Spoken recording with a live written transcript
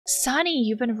Sunny,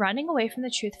 you've been running away from the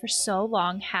truth for so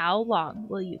long. How long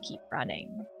will you keep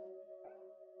running?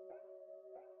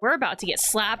 We're about to get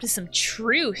slapped with some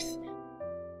truth.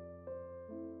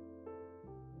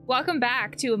 Welcome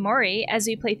back to Omori as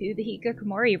we play through the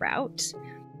Hikikomori route.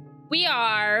 We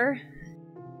are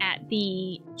at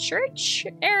the church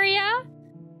area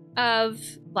of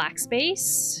Black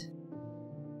Space,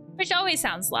 which always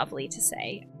sounds lovely to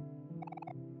say.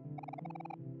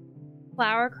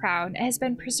 Flower crown has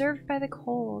been preserved by the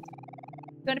cold.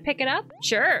 You want to pick it up?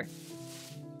 Sure.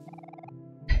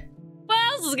 What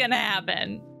else is gonna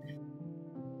happen?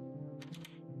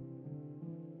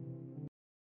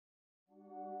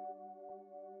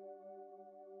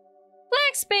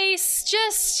 Black Space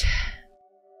just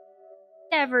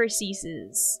never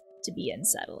ceases to be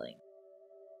unsettling.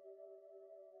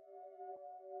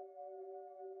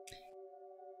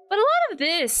 But a lot of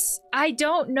this, I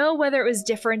don't know whether it was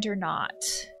different or not.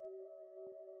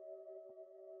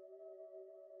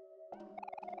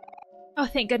 Oh,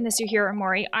 thank goodness you're here,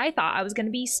 Omori. I thought I was going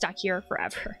to be stuck here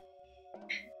forever.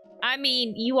 I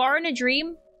mean, you are in a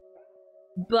dream,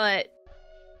 but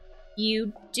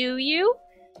you do you.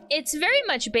 It's very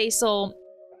much Basil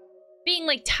being,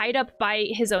 like, tied up by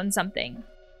his own something.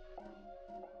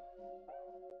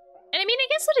 And I mean, I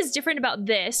guess what is different about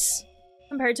this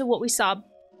compared to what we saw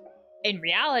in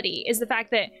reality is the fact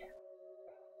that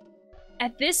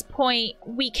at this point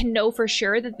we can know for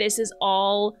sure that this is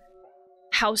all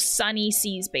how Sunny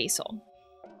sees Basil.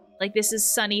 Like, this is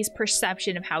Sunny's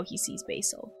perception of how he sees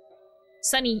Basil.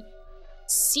 Sunny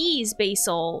sees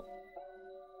Basil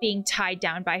being tied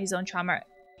down by his own trauma,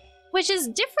 which is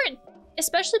different,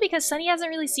 especially because Sunny hasn't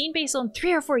really seen Basil in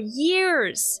 3 or 4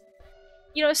 years.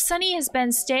 You know, if Sunny has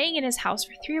been staying in his house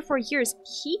for 3 or 4 years,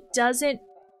 he doesn't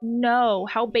know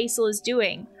how Basil is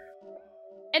doing.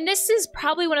 And this is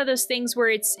probably one of those things where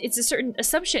it's a certain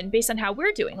assumption based on how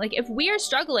we're doing. Like, if we are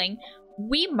struggling,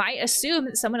 we might assume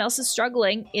that someone else is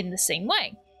struggling in the same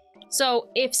way. So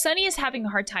if Sunny is having a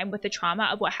hard time with the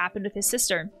trauma of what happened with his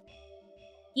sister,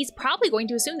 he's probably going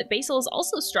to assume that Basil is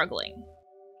also struggling.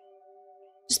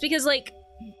 Just because, like,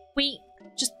 we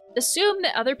just assume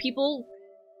that other people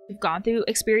who've gone through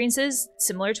experiences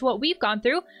similar to what we've gone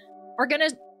through are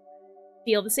gonna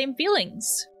feel the same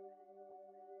feelings.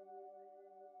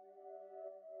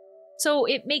 So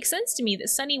it makes sense to me that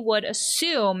Sunny would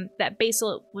assume that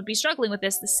Basil would be struggling with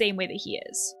this the same way that he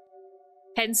is.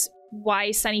 Hence why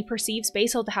Sunny perceives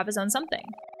Basil to have his own something.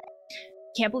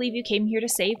 Can't believe you came here to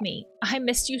save me. I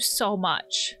missed you so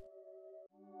much.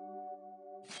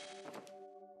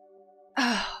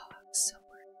 Oh, so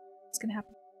weird. What's gonna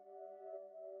happen?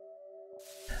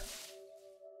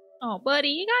 Oh, buddy,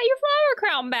 you got your flower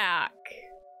crown back.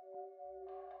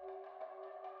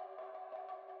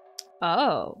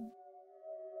 Oh.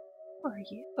 Who are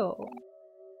you?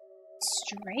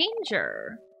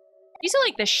 Stranger. These are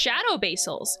like the shadow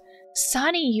basils.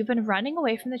 Sunny, you've been running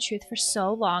away from the truth for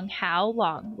so long. How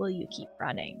long will you keep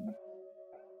running?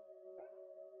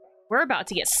 We're about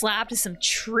to get slapped with some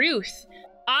truth.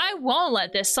 I won't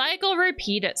let this cycle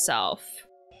repeat itself.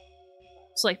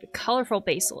 So, like, the colorful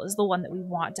basil is the one that we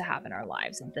want to have in our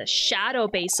lives, and the shadow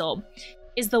basil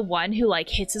is the one who, like,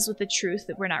 hits us with the truth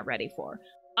that we're not ready for.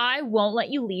 I won't let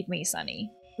you leave me,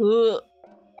 Sunny. Ugh.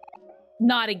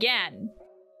 Not again.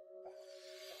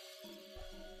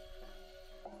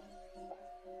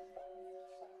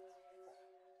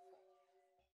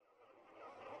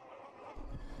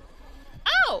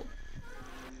 Oh!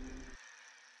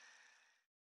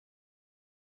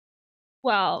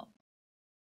 Well,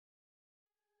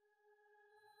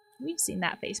 we've seen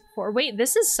that face before. Wait,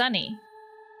 this is Sunny.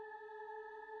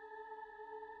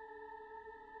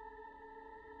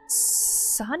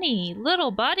 Sunny, little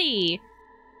buddy.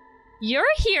 You're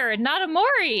here, not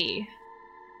Omori.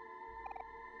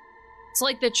 It's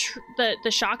like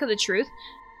the shock of the truth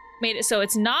made it so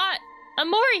it's not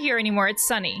Omori here anymore, it's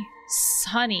Sunny.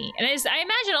 Sunny. And I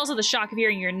imagine also the shock of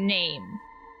hearing your name.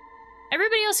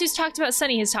 Everybody else who's talked about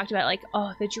Sunny has talked about, like,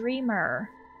 oh, the dreamer.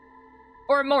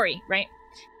 Or Omori, right?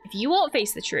 If you won't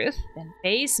face the truth, then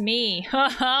face me. Ha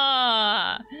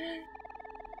ha!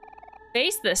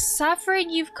 Face the suffering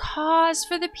you've caused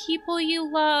for the people you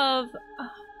love.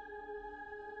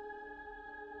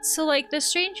 So, like, the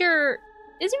stranger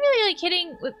isn't really, like,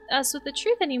 hitting us with the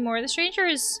truth anymore. The stranger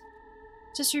is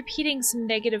just repeating some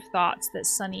negative thoughts that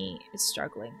Sunny is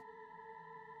struggling.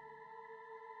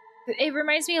 It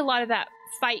reminds me a lot of that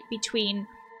fight between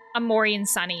Omori and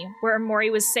Sunny, where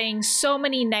Omori was saying so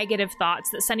many negative thoughts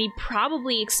that Sunny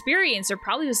probably experienced or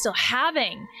probably was still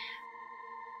having.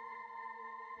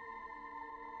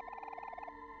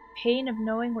 Pain of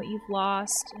knowing what you've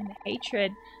lost and the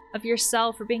hatred of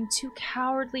yourself for being too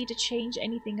cowardly to change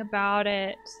anything about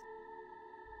it.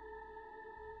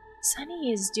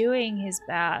 Sunny is doing his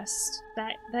best.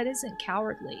 That isn't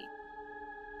cowardly.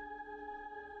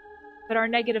 But our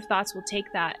negative thoughts will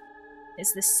take that.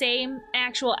 It's the same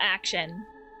actual action.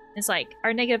 It's like,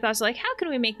 our negative thoughts are like, how can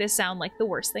we make this sound like the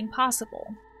worst thing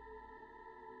possible?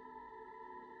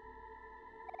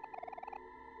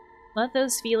 Let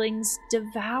those feelings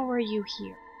devour you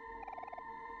here.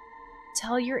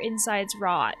 Till your insides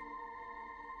rot.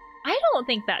 I don't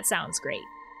think that sounds great.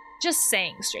 Just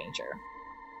saying, stranger.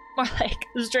 More like,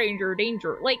 stranger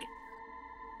danger. Like,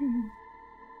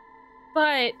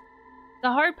 but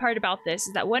the hard part about this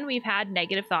is that when we've had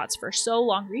negative thoughts for so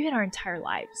long, or even our entire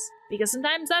lives, because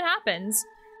sometimes that happens,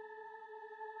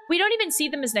 we don't even see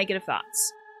them as negative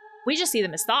thoughts. We just see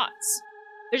them as thoughts.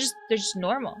 They're just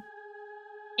normal.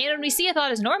 And when we see a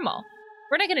thought as normal,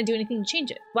 we're not going to do anything to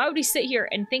change it. Why would we sit here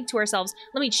and think to ourselves,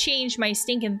 let me change my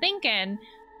stinking thinking,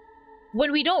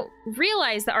 when we don't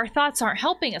realize that our thoughts aren't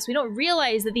helping us? We don't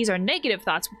realize that these are negative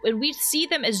thoughts. When we see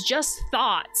them as just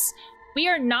thoughts, we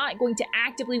are not going to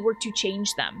actively work to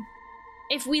change them.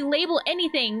 If we label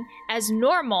anything as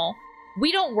normal,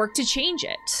 we don't work to change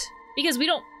it. Because we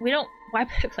don't why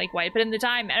put in the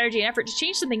time, energy, and effort to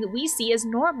change something that we see as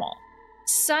normal.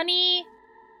 Sunny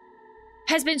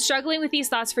has been struggling with these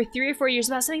thoughts for 3 or 4 years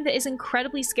about something that is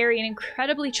incredibly scary and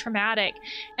incredibly traumatic.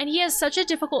 And he has such a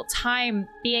difficult time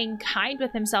being kind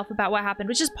with himself about what happened,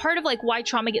 which is part of like why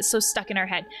trauma gets so stuck in our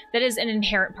head. That is an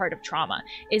inherent part of trauma,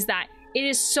 is that it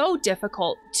is so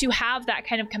difficult to have that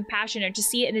kind of compassion or to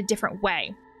see it in a different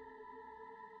way.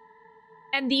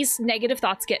 And these negative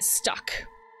thoughts get stuck.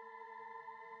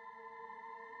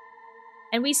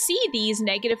 And we see these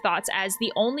negative thoughts as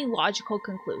the only logical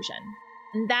conclusion.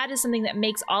 And that is something that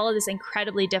makes all of this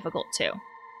incredibly difficult too.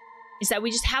 Is that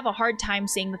we just have a hard time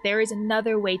seeing that there is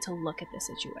another way to look at the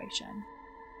situation.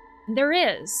 And there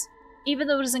is. Even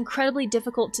though it is incredibly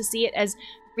difficult to see it as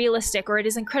realistic, or it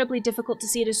is incredibly difficult to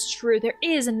see it as true, there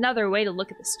is another way to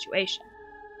look at the situation.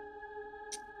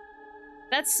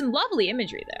 That's some lovely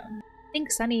imagery though. I think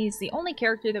Sunny is the only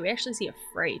character that we actually see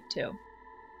afraid too.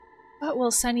 What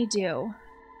will Sunny do?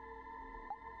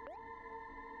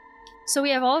 So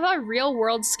we have all of our real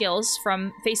world skills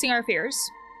from facing our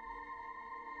fears.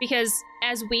 Because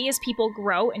as we as people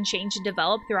grow and change and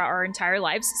develop throughout our entire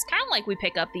lives, it's kind of like we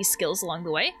pick up these skills along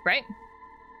the way, right?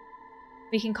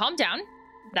 We can calm down.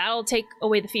 That'll take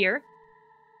away the fear.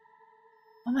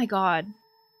 Oh my god.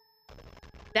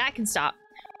 That can stop.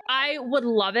 I would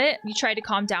love it. You tried to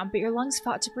calm down, but your lungs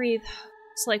fought to breathe.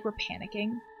 It's like we're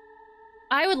panicking.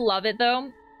 I would love it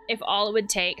though, if all it would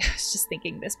take, I was just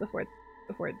thinking this before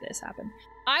this happened.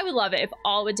 I would love it if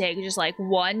all it would take is just like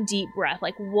one deep breath,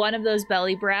 like one of those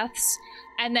belly breaths,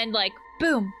 and then like,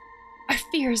 boom, our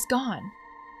fear is gone.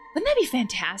 Wouldn't that be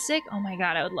fantastic? Oh my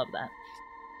god, I would love that.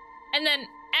 And then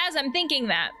as I'm thinking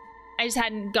that, I just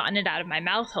hadn't gotten it out of my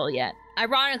mouth hole yet.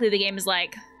 Ironically, the game is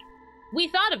like, we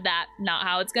thought of that, not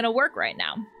how it's gonna work right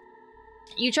now.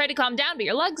 You tried to calm down, but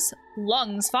your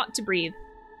lungs fought to breathe.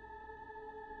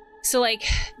 So like,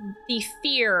 the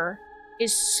fear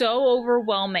is so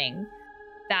overwhelming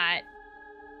that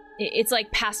it's like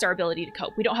past our ability to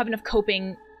cope. We don't have enough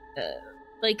coping.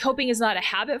 Like coping is not a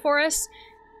habit for us,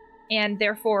 and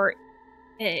therefore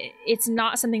it's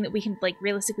not something that we can like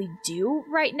realistically do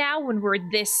right now when we're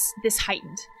this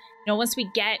heightened. You know, once we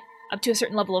get up to a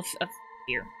certain level of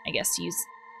fear, I guess to use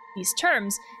these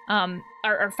terms,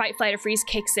 our fight, flight, or freeze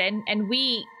kicks in, and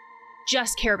we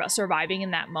just care about surviving in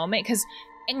that moment, because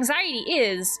anxiety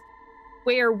is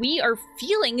where we are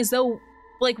feeling as though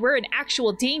like we're in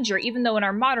actual danger, even though in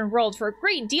our modern world, for a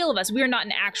great deal of us, we are not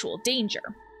in actual danger.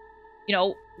 You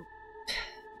know,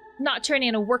 not turning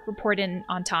in a work report in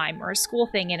on time or a school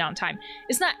thing in on time.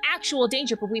 It's not actual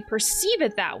danger, but we perceive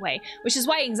it that way, which is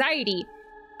why anxiety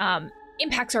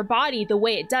impacts our body the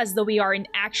way it does, though we are in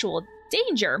actual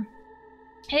danger.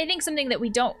 And I think something that we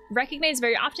don't recognize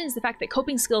very often is the fact that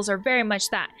coping skills are very much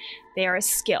that. They are a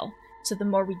skill. So the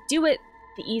more we do it,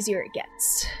 the easier it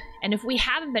gets. And if we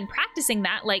haven't been practicing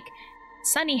that, like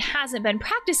Sunny hasn't been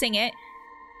practicing it,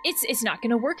 it's not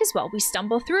going to work as well. We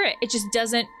stumble through it. It just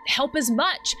doesn't help as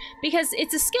much because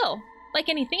it's a skill, like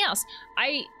anything else.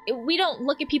 We don't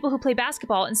look at people who play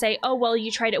basketball and say, oh, well, you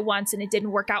tried it once and it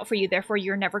didn't work out for you, therefore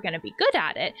you're never going to be good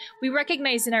at it. We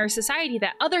recognize in our society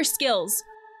that other skills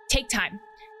take time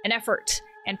and effort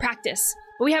and practice,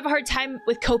 but we have a hard time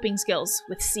with coping skills,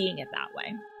 with seeing it that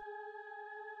way.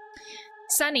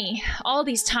 Sunny, all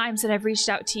these times that I've reached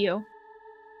out to you,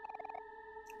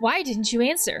 why didn't you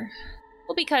answer?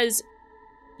 Well, because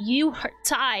You are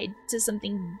tied to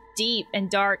something deep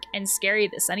and dark and scary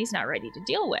that Sunny's not ready to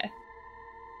deal with.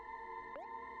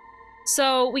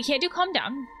 So we can't do calm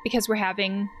down because we're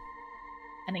having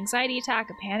an anxiety attack,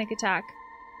 a panic attack.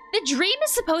 The dream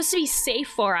is supposed to be safe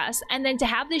for us, and then to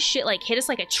have this shit like hit us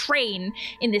like a train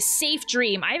in this safe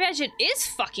dream, I imagine is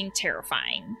fucking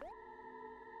terrifying.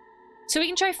 So we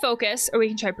can try focus or we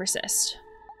can try persist.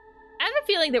 I have a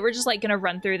feeling that we're just like gonna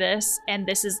run through this and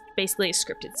this is basically a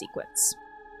scripted sequence.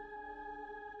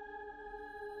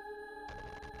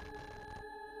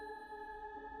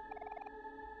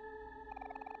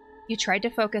 You tried to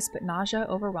focus, but nausea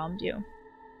overwhelmed you.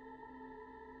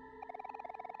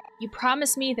 You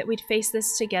promised me that we'd face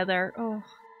this together. Oh.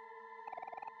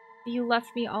 You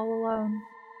left me all alone.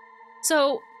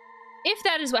 So, if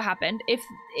that is what happened,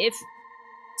 if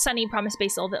Sunny promised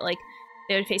Basil that, like,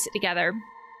 they would face it together,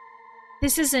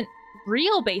 this isn't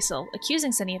real Basil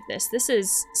accusing Sunny of this. This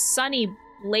is Sunny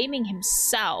blaming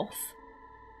himself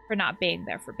for not being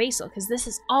there for Basil, because this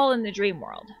is all in the dream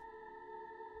world.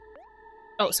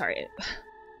 Oh, sorry.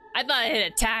 I thought I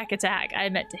hit attack. I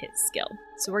meant to hit skill.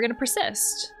 So we're gonna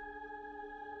persist.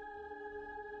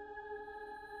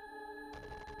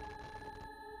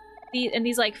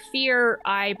 These like fear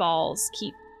eyeballs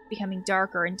keep becoming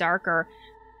darker and darker,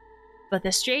 but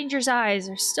the stranger's eyes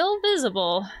are still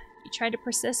visible. You tried to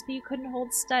persist, but you couldn't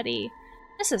hold steady.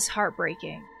 This is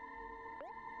heartbreaking.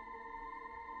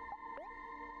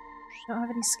 You don't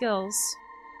have any skills.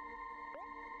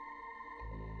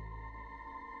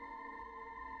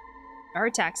 Our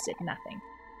attacks did nothing.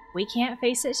 We can't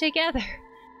face it together.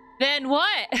 Then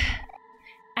what?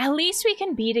 At least we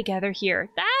can be together here.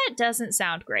 That doesn't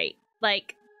sound great.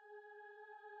 Like,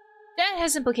 that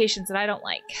has implications that I don't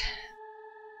like.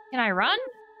 Can I run?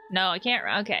 No, I can't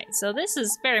run. Okay, so this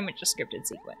is very much a scripted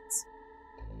sequence.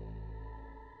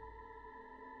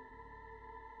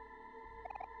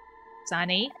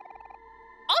 Sunny?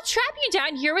 I'll trap you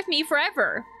down here with me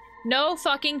forever. No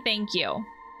fucking thank you.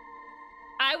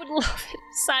 I would love it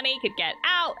if Sunny could get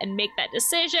out and make that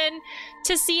decision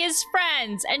to see his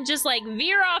friends and just like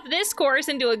veer off this course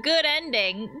into a good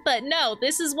ending. But no,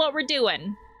 this is what we're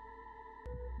doing.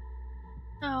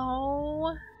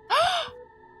 Oh.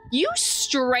 You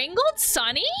strangled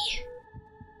Sunny?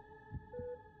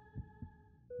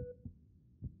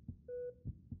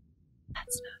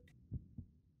 That's not.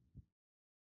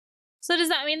 So does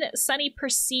that mean that Sunny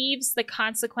perceives the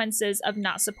consequences of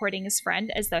not supporting his friend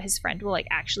as though his friend will like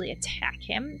actually attack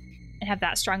him and have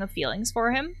that strong of feelings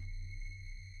for him?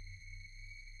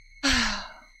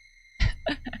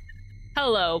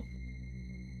 Hello,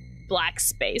 black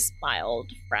space, my old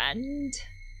friend.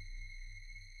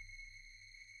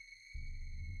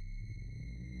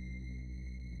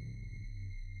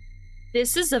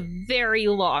 This is a very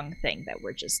long thing that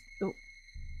we're just... Oh.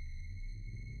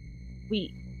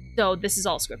 So this is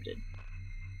all scripted.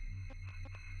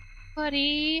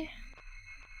 Buddy.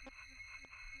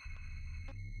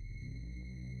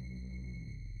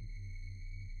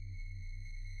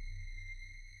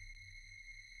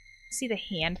 See the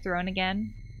hand thrown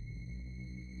again?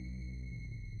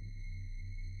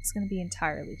 It's gonna be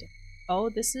entirely different. Oh,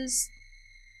 this is...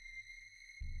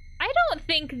 I don't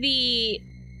think the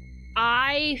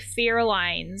fear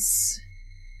lines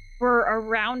were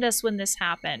around us when this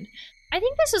happened. I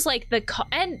think this is like the...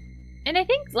 And I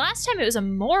think last time it was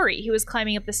Omori who was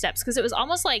climbing up the steps, because it was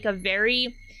almost like a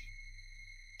very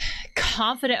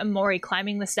confident Omori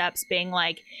climbing the steps being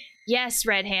like, yes,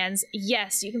 Red Hands,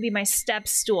 yes, you can be my step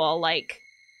stool, like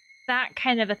that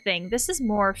kind of a thing. This is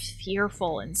more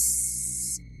fearful and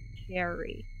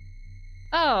scary.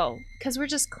 Oh, because we're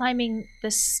just climbing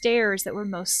the stairs that we're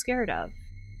most scared of.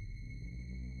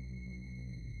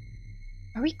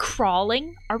 Are we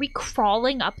crawling? Are we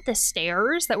crawling up the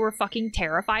stairs that we're fucking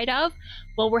terrified of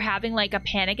while we're having like a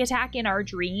panic attack in our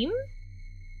dream?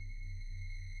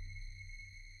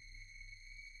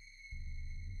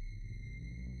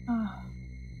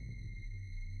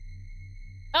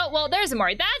 Oh, well, there's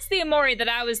Omori. That's the Omori that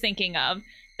I was thinking of.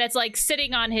 That's like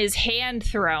sitting on his hand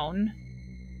throne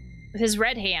with his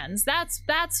red hands. That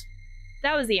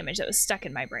was the image that was stuck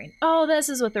in my brain. Oh, this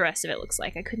is what the rest of it looks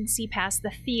like. I couldn't see past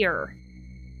the fear.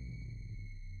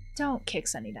 Don't kick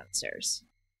Sunny downstairs.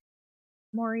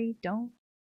 Mori, don't.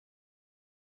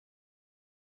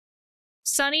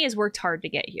 Sunny has worked hard to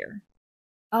get here.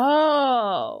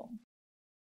 Oh.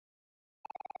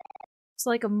 It's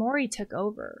like Omori took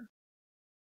over.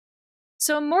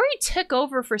 So Omori took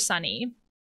over for Sunny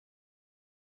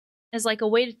as like a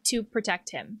way to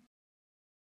protect him.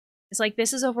 It's like,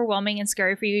 this is overwhelming and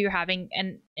scary for you. You're having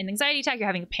an anxiety attack. You're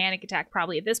having a panic attack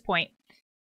probably at this point.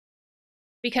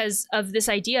 because of this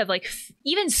idea of like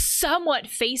even somewhat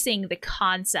facing the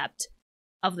concept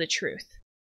of the truth.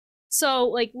 So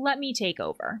like, let me take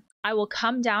over. I will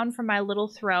come down from my little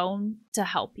throne to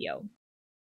help you.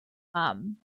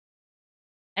 And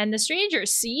the stranger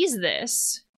sees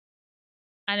this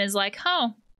and is like,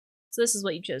 oh, so this is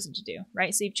what you've chosen to do,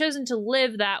 right? So you've chosen to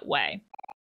live that way.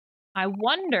 I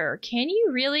wonder, can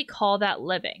you really call that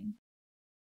living?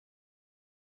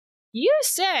 You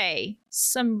say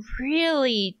some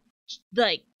really,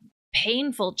 like,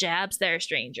 painful jabs there,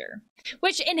 stranger.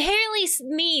 Which inherently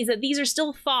means that these are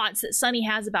still thoughts that Sunny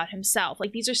has about himself.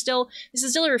 Like, this is still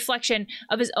a reflection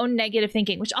of his own negative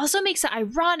thinking, which also makes it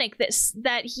ironic that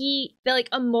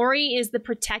Omori is the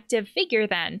protective figure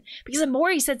then. Because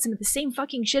Omori said some of the same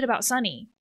fucking shit about Sunny.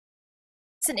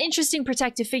 It's an interesting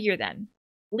protective figure then.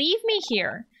 Leave me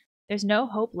here. There's no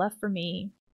hope left for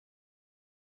me.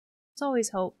 There's always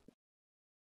hope.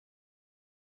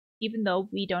 Even though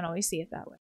we don't always see it that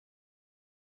way.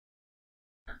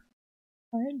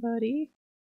 Fine, buddy.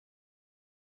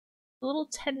 A little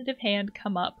tentative hand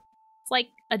come up. It's like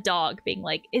a dog being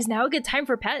like, is now a good time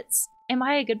for pets? Am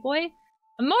I a good boy?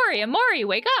 Omori,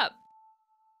 wake up!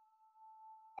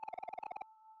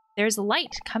 There's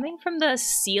light coming from the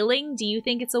ceiling. Do you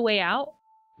think it's a way out?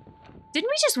 Didn't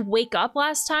we just wake up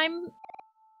last time?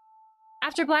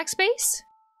 After Black Space?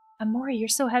 Omori, you're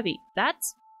so heavy.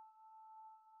 That's...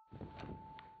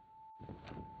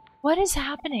 What is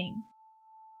happening?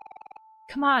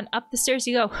 Come on, up the stairs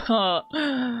you go.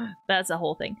 That's a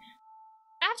whole thing.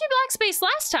 After Black Space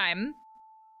last time,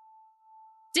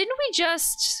 didn't we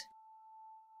just,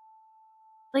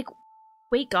 like,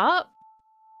 wake up?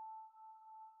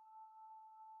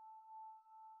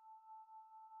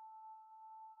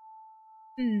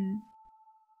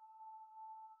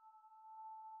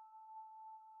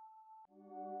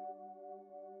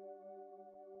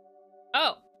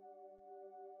 Oh.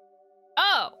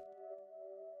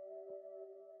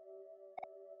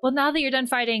 Well, now that you're done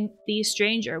fighting the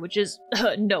stranger, which is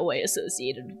no way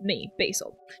associated with me,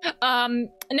 Basil, now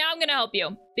I'm gonna help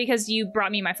you, because you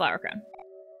brought me my flower crown.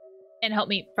 And help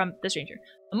me from the stranger.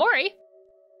 Omori!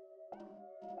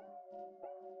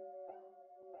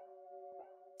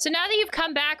 So now that you've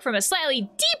come back from a slightly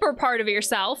deeper part of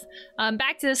yourself,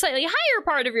 back to the slightly higher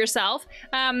part of yourself,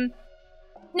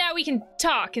 now we can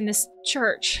talk in this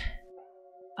church.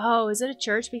 Oh, is it a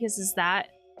church? Because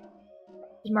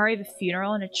did Mari have a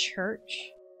funeral in a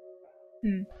church?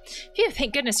 Phew,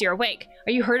 thank goodness you're awake.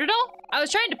 Are you hurt at all? I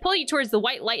was trying to pull you towards the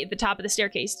white light at the top of the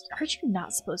staircase. Aren't you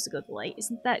not supposed to go to the light?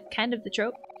 Isn't that kind of the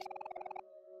trope?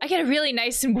 I get a really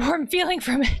nice and warm feeling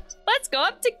from it. Let's go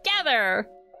up together.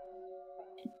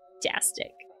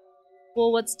 Fantastic.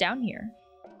 Well, what's down here?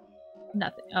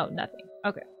 Nothing. Oh, nothing.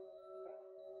 Okay.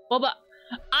 Well, but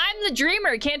I'm the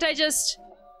dreamer. Can't I just...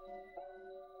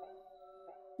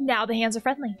 Now the hands are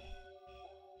friendly.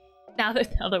 Now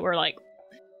that we're like...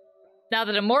 Now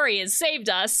that Omori has saved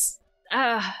us.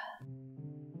 The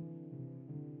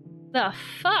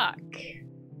fuck?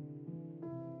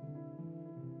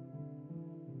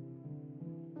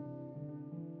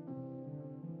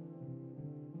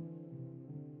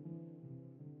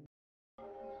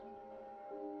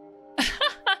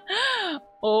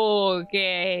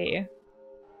 Okay.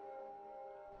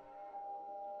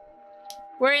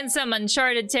 We're in some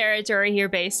uncharted territory here,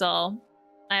 Basil.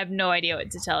 I have no idea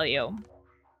what to tell you.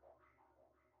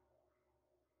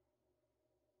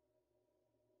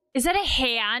 Is that a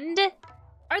hand?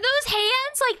 Are those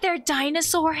hands like they're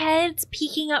dinosaur heads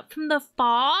peeking up from the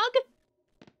fog?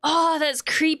 Oh, that's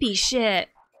creepy shit.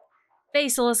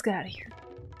 Basil, let's get out of here.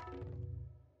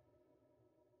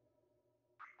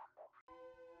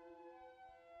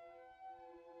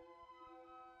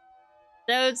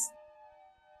 This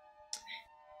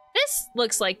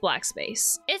looks like Black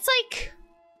Space. It's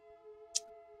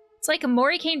like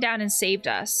Omori came down and saved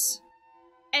us.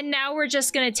 And now we're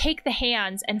just gonna take the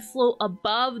hands and float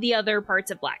above the other parts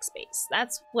of Black Space.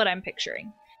 That's what I'm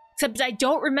picturing. Except I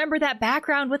don't remember that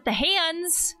background with the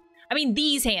hands. I mean,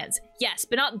 these hands. Yes,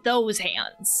 but not those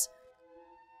hands.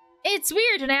 It's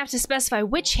weird when I have to specify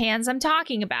which hands I'm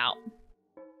talking about.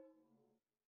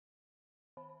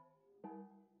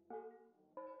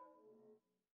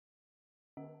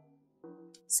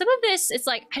 Some of this, it's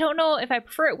like, I don't know if I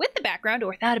prefer it with the background or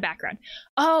without a background.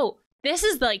 Oh, this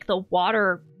is like the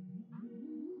water.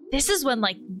 This is when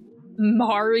like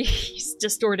Mari's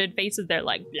distorted faces, they're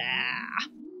like, blah.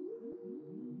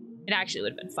 It actually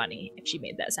would have been funny if she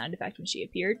made that sound effect when she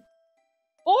appeared.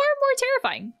 Or more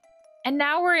terrifying. And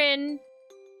now we're in...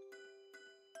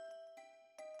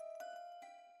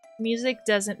 Music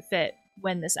doesn't fit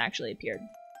when this actually appeared.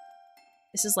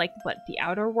 This is like, what, the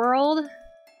outer world?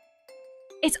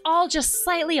 It's all just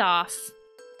slightly off.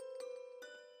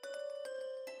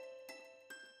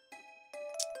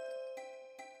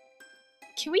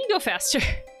 Can we go faster?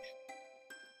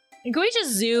 Can we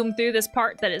just zoom through this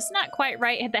part that is not quite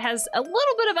right, that has a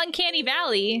little bit of Uncanny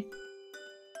Valley?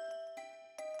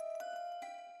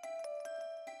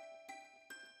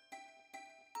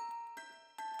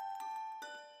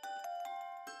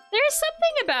 There's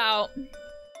something about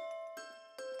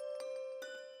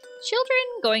children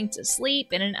going to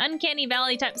sleep in an Uncanny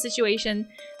Valley type situation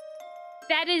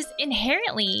that is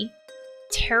inherently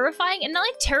terrifying. And not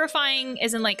like terrifying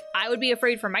as in like, I would be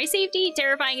afraid for my safety.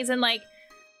 Terrifying as in like,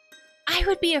 I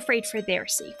would be afraid for their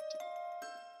safety.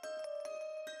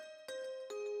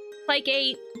 Like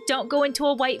a don't go into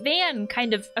a white van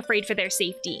kind of afraid for their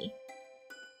safety.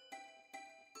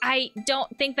 I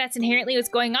don't think that's inherently what's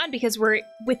going on because we're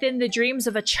within the dreams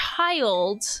of a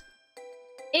child.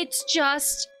 It's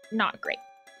just not great.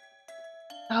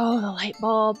 Oh, the light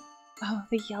bulb. Oh,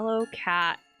 the yellow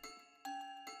cat.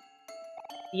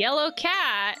 The yellow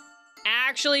cat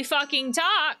actually fucking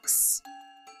talks.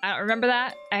 I don't remember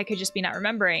that. I could just be not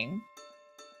remembering.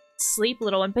 Sleep,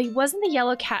 little one. But he wasn't the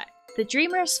yellow cat. The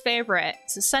dreamer's favorite.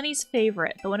 So Sunny's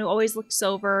favorite. The one who always looks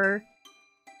over.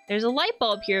 There's a light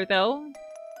bulb here, though.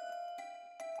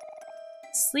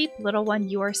 Sleep, little one.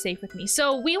 You are safe with me.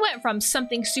 So we went from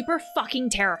something super fucking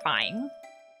terrifying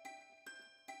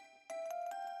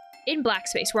in black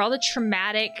space, where all the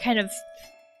traumatic kind of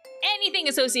anything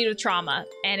associated with trauma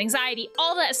and anxiety,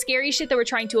 all that scary shit that we're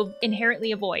trying to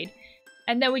inherently avoid.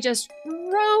 And then we just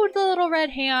rode the little red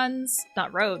hands,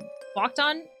 not rode, walked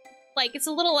on, like it's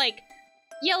a little like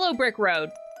yellow brick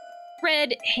road,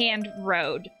 red hand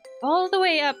road, all the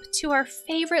way up to our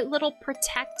favorite little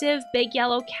protective big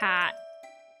yellow cat.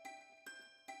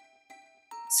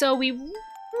 So we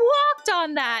walked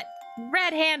on that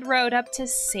red hand road up to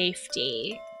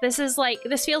safety. This is like,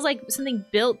 this feels like something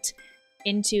built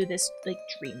into this like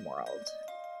dream world.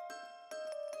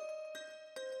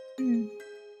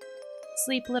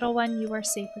 Sleep, little one, you are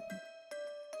safe with me.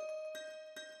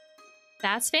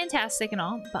 That's fantastic and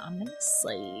all, but I'm gonna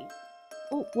sleep.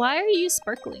 Oh, why are you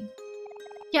sparkling?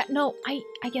 Yeah, no, I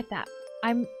get that.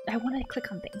 I want to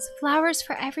click on things. Flowers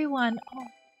for everyone.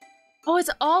 Oh,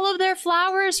 it's all of their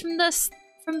flowers from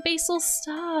Basil's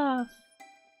stuff.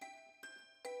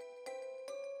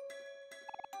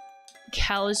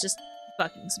 Cal is just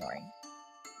fucking snoring.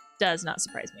 Does not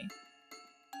surprise me.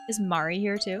 Is Mari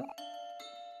here too?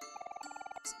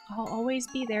 I'll always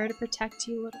be there to protect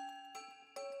you, little.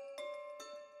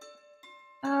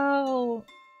 Oh,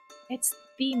 it's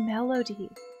the melody.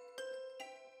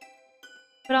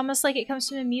 But almost like it comes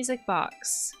from a music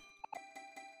box.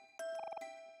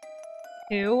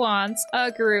 Who wants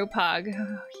a group hug?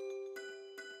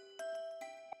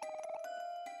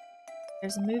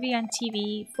 There's a movie on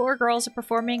TV. 4 girls are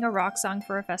performing a rock song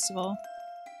for a festival.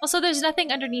 Also, there's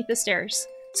nothing underneath the stairs.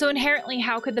 So inherently,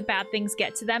 how could the bad things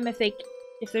get to them if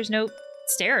there's no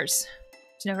stairs?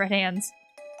 There's no red hands.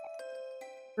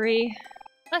 Free.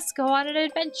 Let's go on an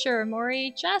adventure,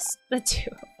 Omori. Just the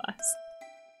 2 of us.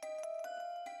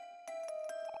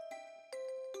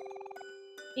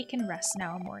 We can rest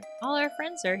now, Omori. All our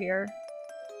friends are here.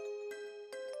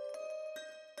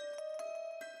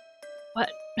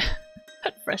 What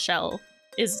Rochelle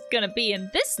is gonna be in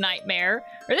this nightmare,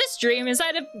 or this dream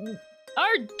inside of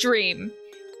our dream?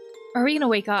 Are we gonna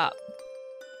wake up?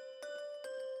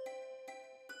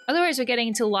 Otherwise, we're getting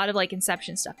into a lot of like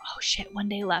Inception stuff. Oh shit, 1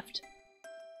 day left.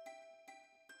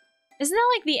 Isn't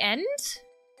that like the end?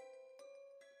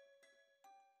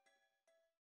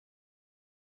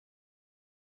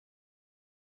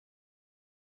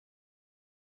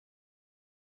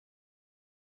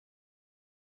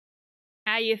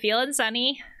 How you feeling,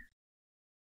 Sunny?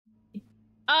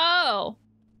 Oh.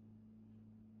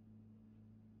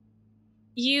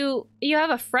 You have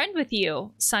a friend with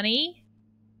you, Sunny.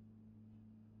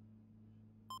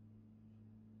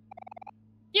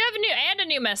 You have a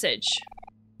new message.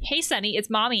 Hey, Sunny, it's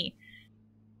Mommy.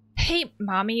 Hey,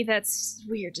 Mommy, that's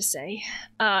weird to say.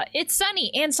 It's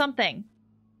Sunny and something.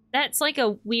 That's like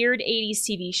a weird 80s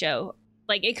TV show.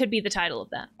 Like, it could be the title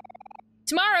of that.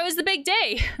 Tomorrow is the big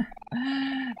day.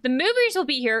 The movers will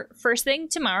be here first thing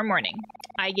tomorrow morning.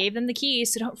 I gave them the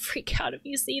keys, so don't freak out if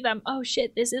you see them. Oh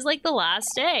shit, this is like the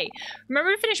last day.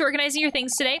 Remember to finish organizing your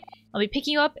things today. I'll be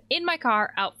picking you up in my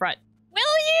car out front. Will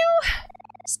you?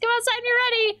 Just come outside when you're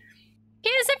ready.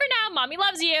 Okay, that's it for now. Mommy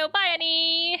loves you. Bye,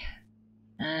 Annie.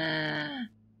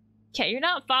 Okay, you're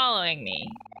not following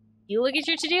me. You look at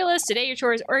your to-do list. Today your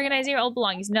chore is organizing your old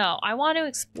belongings. No, I want to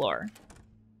explore.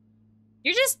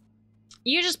 You're just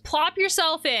You just plop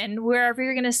yourself in wherever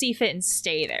you're gonna see fit and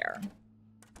stay there.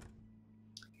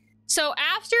 So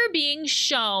after being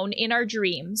shown in our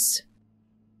dreams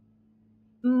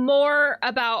more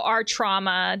about our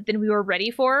trauma than we were ready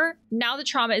for, now the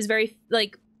trauma is very,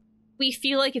 like, we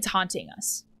feel like it's haunting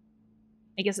us.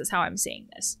 I guess that's how I'm saying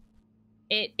this.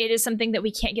 It is something that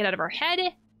we can't get out of our head.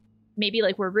 Maybe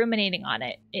like we're ruminating on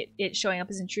it. It's showing up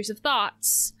as intrusive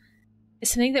thoughts.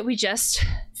 It's something that we just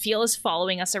feel is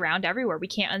following us around everywhere. We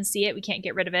can't unsee it. We can't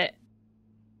get rid of it.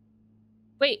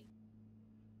 Wait.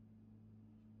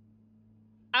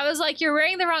 I was like, you're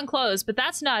wearing the wrong clothes, but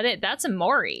that's not it. That's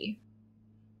Omori.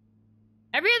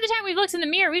 Every other time we've looked in the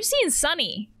mirror, we've seen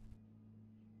Sunny.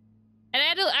 And I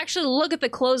had to actually look at the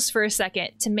clothes for a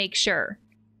second to make sure.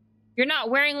 You're not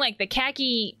wearing like the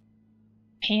khaki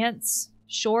pants,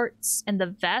 shorts, and the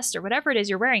vest or whatever it is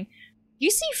you're wearing.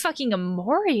 You see fucking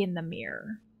Omori in the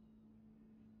mirror.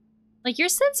 Like, your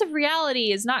sense of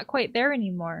reality is not quite there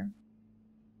anymore.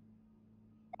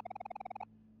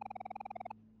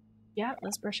 Yeah,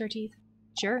 let's brush our teeth.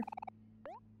 Sure.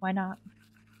 Why not?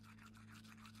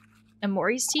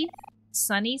 Omori's teeth?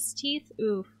 Sunny's teeth?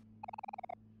 Ooh.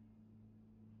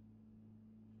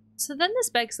 So then this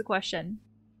begs the question.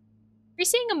 We're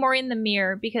seeing Omori in the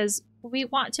mirror because we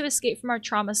want to escape from our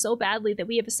trauma so badly that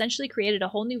we have essentially created a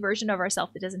whole new version of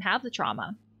ourselves that doesn't have the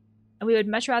trauma. And we would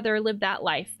much rather live that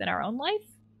life than our own life.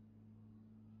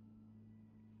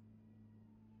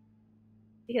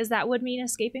 Because that would mean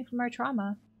escaping from our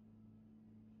trauma.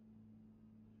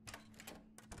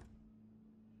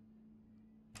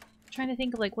 I'm trying to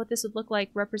think of like what this would look like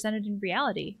represented in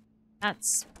reality.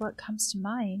 That's what comes to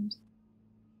mind.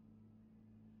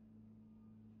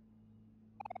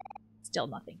 Still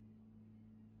nothing.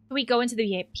 Can we go into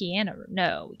the piano room?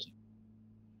 No, we can't.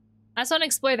 I just want to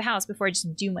explore the house before I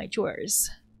just do my chores.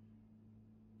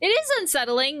 It is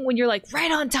unsettling when you're like right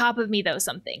on top of me though,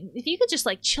 something. If you could just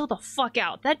like chill the fuck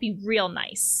out, that'd be real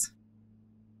nice.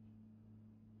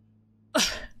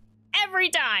 Every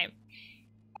time.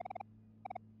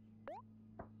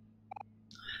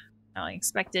 I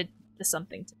expected the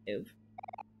something to move.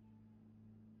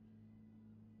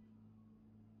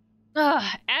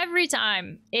 Ugh, every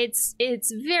time. It's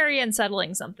very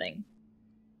unsettling something.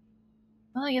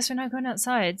 Well, I guess we're not going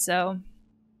outside, so...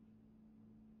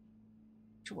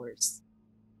 Chores.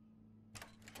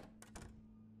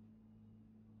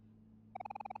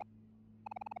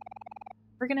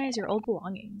 Organize your old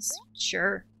belongings.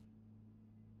 Sure.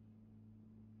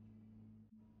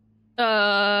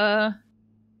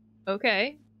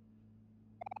 Okay.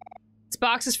 This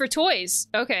box is for toys.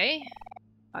 Okay.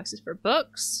 Box is for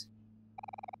books.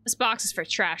 This box is for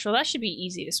trash. Well, that should be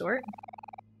easy to sort.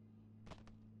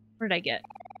 What did I get?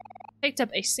 Picked up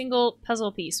a single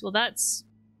puzzle piece. Well, that's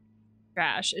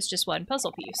trash. It's just one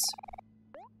puzzle piece.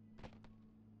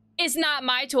 It's not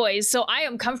my toys, so I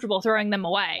am comfortable throwing them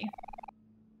away.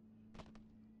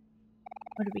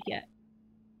 What did we get?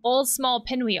 Old small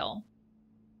pinwheel.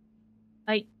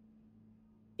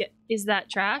 Is that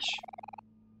trash?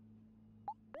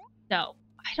 No.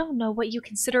 I don't know what you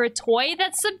consider a toy.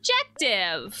 That's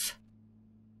subjective.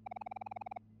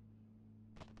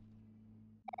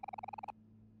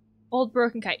 Old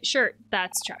broken kite. Sure,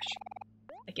 that's trash.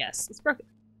 I guess. It's broken.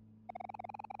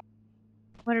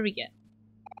 What did we get?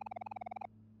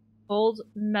 Old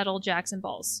metal jacks and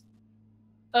balls.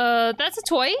 That's a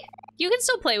toy. You can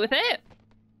still play with it.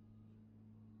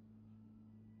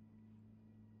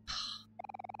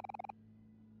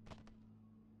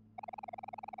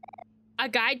 A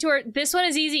guide to our... This one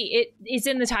is easy. It's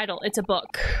in the title. It's a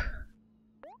book.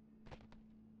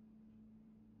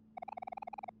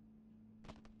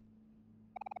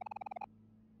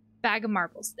 Bag of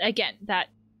marbles. Again, that...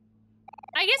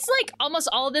 I guess, like, almost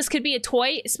all of this could be a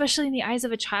toy, especially in the eyes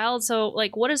of a child. So,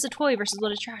 like, what is a toy versus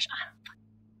what is trash? I don't know.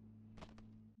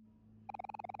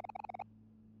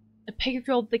 A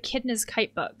pig-rolled The Kid and His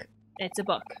Kite book. It's a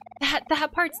book.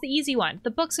 That part's the easy one.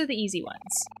 The books are the easy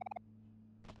ones.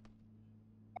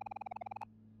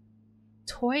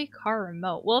 Toy car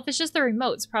remote. Well, if it's just the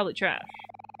remote, it's probably trash.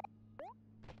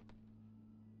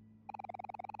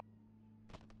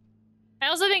 I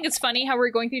also think it's funny how we're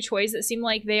going through toys that seem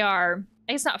like they are,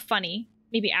 I guess not funny,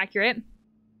 maybe accurate.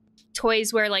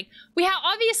 Toys where like, we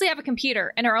obviously have a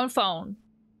computer and our own phone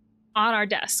on our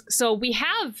desk. So we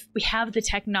have the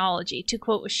technology, to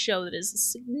quote a show that is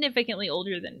significantly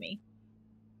older than me.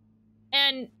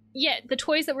 And yet the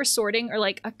toys that we're sorting are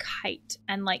like a kite,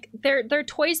 and like they're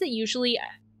toys that usually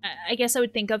I guess I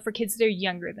would think of for kids that are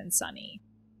younger than Sunny.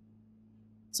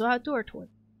 So outdoor toy.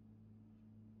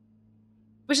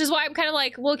 Which is why I'm kind of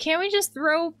like, well, can't we just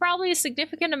throw probably a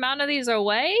significant amount of these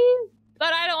away?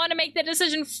 But I don't want to make the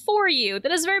decision for you.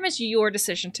 That is very much your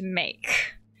decision to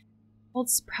make.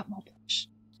 Old sprout mold blush.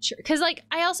 Sure. Because, like,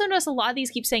 I also notice a lot of these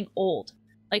keep saying old.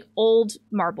 Like, old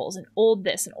marbles and old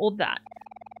this and old that.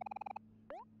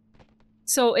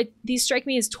 So these strike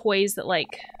me as toys that,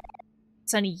 like,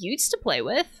 Sunny used to play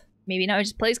with. Maybe now he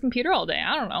just plays computer all day.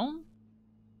 I don't know.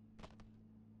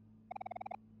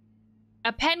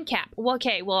 A pen cap. Well,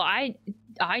 okay, well, I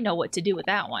know what to do with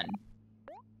that one.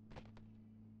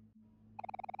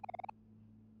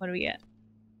 What do we get?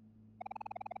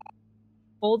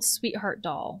 Old sweetheart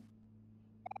doll.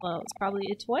 Well, it's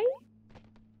probably a toy?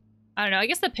 I don't know. I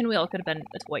guess the pinwheel could have been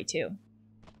a toy, too.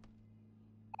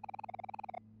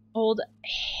 Old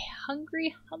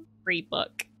Hungry Humphrey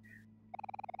book.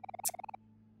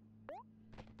 I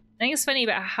think it's funny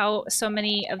about how so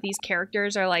many of these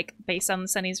characters are, like, based on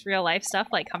Sunny's real life stuff,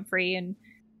 like Humphrey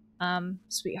and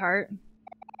Sweetheart.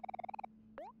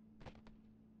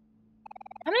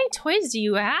 How many toys do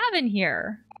you have in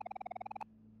here?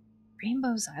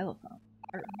 Rainbow xylophone.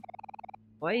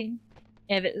 Boy,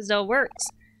 if it still works.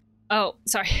 Oh,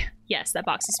 sorry. Yes, that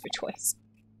box is for toys.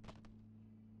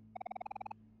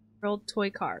 Old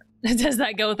toy car. Does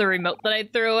that go with the remote that I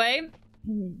threw away?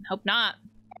 Hope not.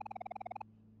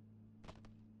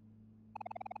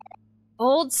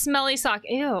 Old smelly sock.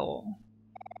 Ew.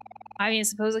 I mean, I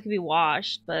suppose it could be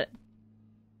washed, but...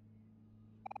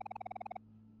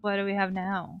 What do we have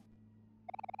now?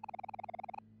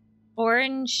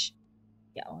 Orange.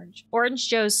 Yeah, orange. Orange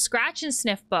Joe's Scratch and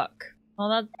Sniff book.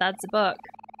 Well, that's a book.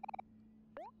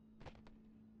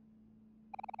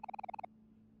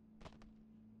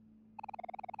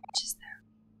 Just there.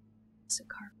 It's a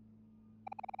car.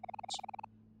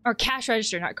 Or cash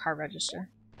register, not car register.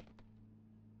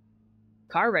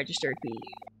 Car register would be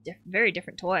a very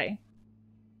different toy.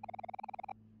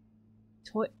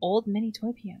 Old mini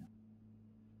toy piano.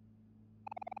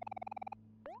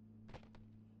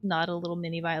 Not a little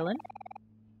mini violin.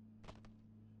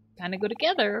 Kind of go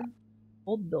together.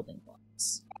 Old building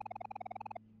blocks.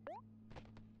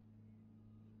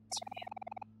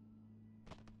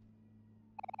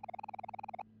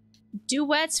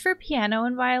 Duets for piano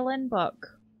and violin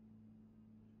book.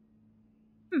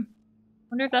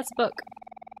 Wonder if that's a book.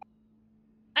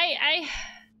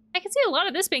 I can see a lot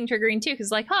of this being triggering too,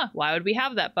 because like, huh, why would we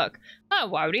have that book? Huh,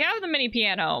 why would we have the mini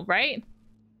piano, right?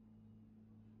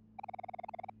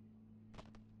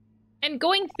 And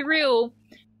going through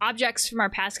objects from our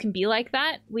past can be like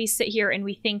that. We sit here and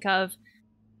we think of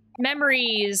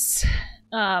memories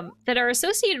that are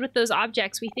associated with those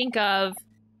objects. We think of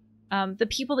the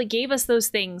people that gave us those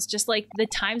things, just like the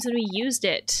times when we used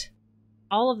it.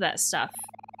 All of that stuff.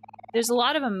 There's a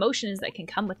lot of emotions that can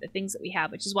come with the things that we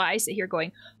have, which is why I sit here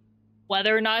going,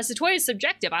 whether or not it's a toy is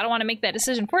subjective. I don't want to make that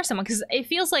decision for someone, because it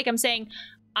feels like I'm saying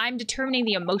I'm determining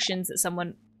the emotions that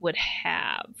someone would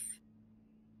have.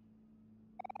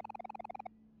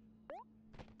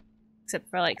 Except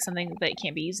for like something that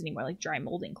can't be used anymore, like dry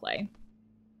molding clay.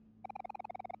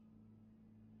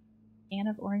 Can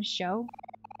of Orange Joe.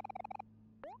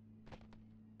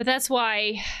 But that's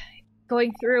why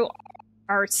going through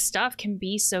our stuff can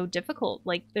be so difficult.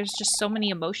 Like, there's just so many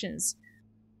emotions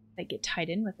that get tied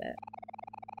in with it.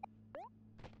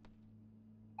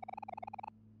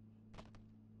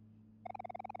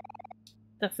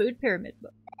 The food pyramid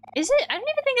book. Is it? I don't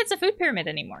even think it's a food pyramid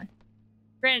anymore.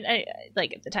 Granted,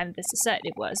 like, at the time that this is set,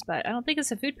 it was, but I don't think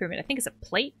it's a food pyramid. I think it's a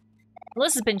plate.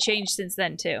 Unless it's been changed since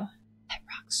then, too. That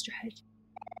rock strategy.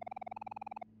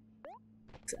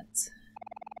 Makes sense.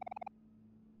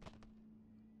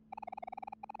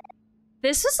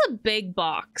 This is a big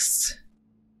box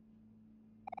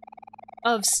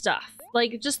of stuff.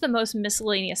 Like, just the most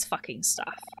miscellaneous fucking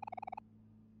stuff.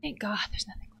 Thank God there's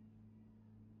nothing.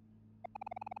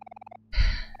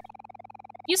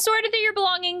 You sorted through your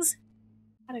belongings.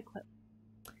 Adequate.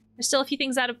 There's still a few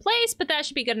things out of place, but that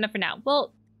should be good enough for now.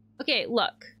 Well, okay,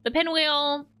 look. The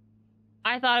pinwheel,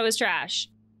 I thought it was trash.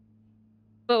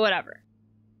 But whatever.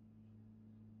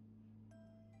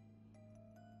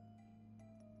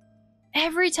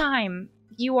 Every time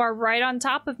you are right on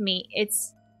top of me,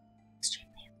 it's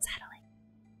extremely unsettling.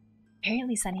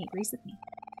 Apparently Sunny agrees with me.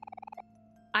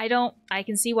 I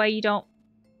can see why you don't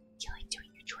feel like doing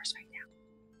your chores right now.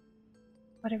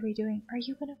 What are we doing? Are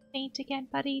you gonna faint again,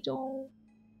 buddy? Don't.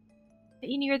 Get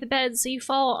you near the bed so you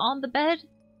fall on the bed.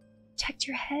 Protect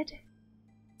your head.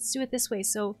 Let's do it this way.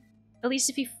 So at least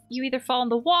if you either fall on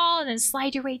the wall and then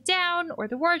slide your way down, or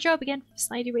the wardrobe, again,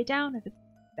 slide your way down, or the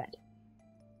bed.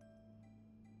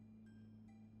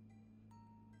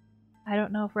 I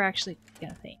don't know if we're actually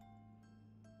gonna faint.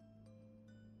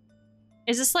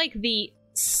 Is this like the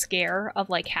scare of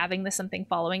like having this something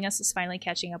following us is finally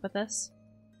catching up with us.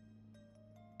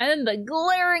 And then the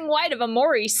glaring white of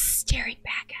Omori staring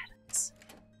back at us.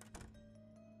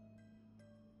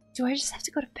 Do I just have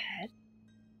to go to bed?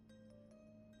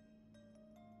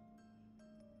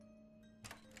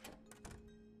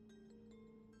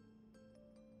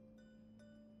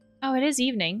 Oh, it is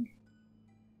evening.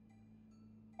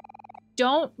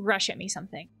 Don't rush at me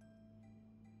something.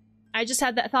 I just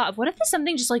had that thought of, what if this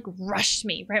something just like rushed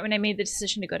me right when I made the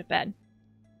decision to go to bed?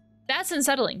 That's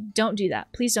unsettling. Don't do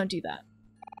that. Please don't do that.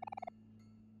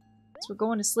 So we're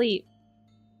going to sleep.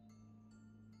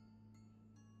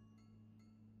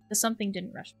 The something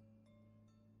didn't rush me.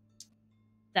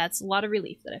 That's a lot of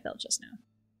relief that I felt just now.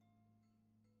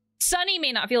 Sunny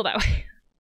may not feel that way.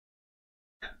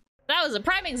 That was a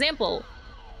prime example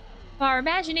of our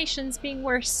imaginations being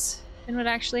worse than what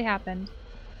actually happened.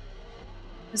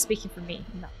 I'm speaking for me,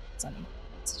 not Sunny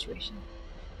situation.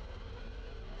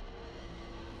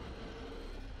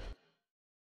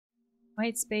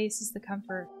 White space is the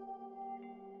comfort.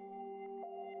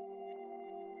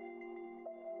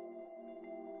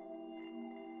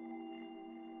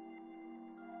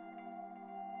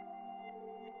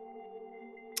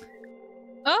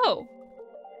 Oh!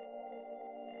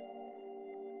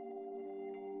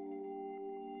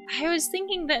 I was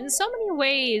thinking that in so many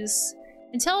ways,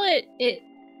 until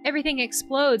everything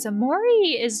explodes,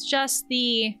 Omori is just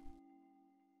the...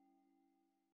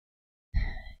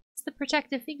 It's the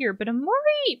protective figure, but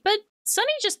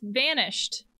Sunny just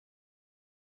vanished.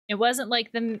 It wasn't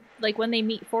like them, like when they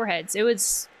meet foreheads. It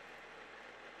was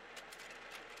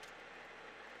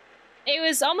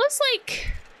almost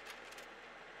like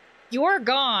you're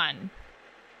gone.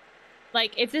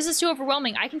 Like, if this is too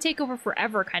overwhelming, I can take over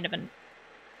forever kind of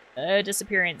a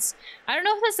disappearance. I don't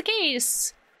know if that's the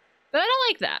case, but I don't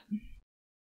like that.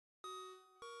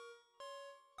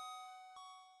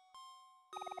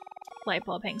 Light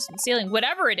bulb hangs from the ceiling.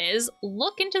 Whatever it is,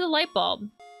 look into the light bulb.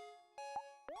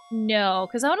 No,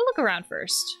 because I want to look around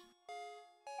first.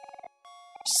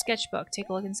 Sketchbook. Take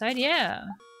a look inside. Yeah.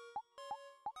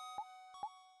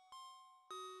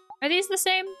 Are these the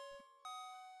same?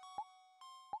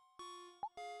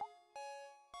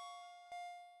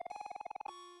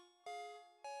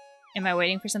 Am I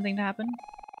waiting for something to happen?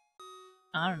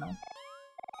 I don't know.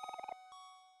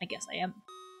 I guess I am.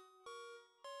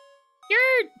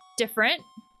 You're different.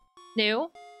 New.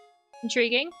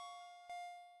 Intriguing.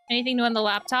 Anything new on the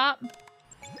laptop?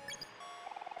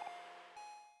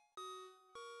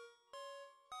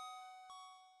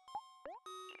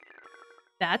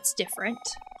 That's different.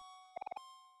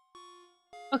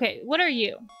 Okay, what are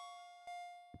you?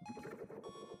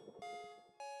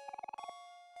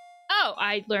 Oh,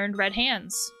 I learned red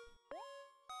hands.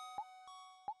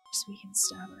 So we can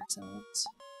stab ourselves.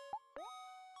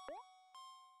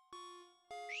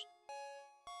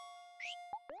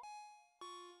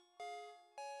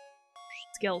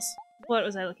 Skills. What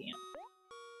was I looking at?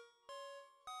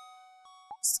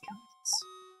 Skills.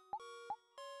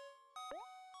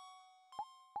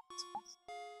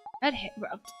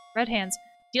 Red hands.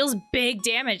 Deals big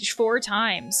damage 4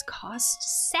 times.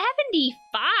 Cost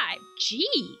 75.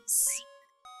 Jeez.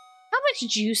 How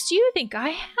much juice do you think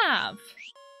I have?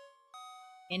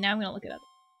 Okay, now I'm gonna look it up.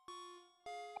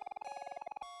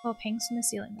 Oh, hangs from the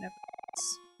ceiling, whatever.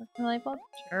 Look the light bulb?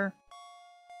 Sure.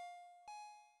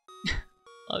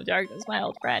 Hello, darkness, my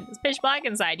old friend. It's pitch black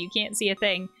inside. You can't see a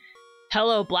thing.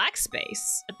 Hello, black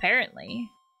space, apparently.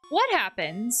 What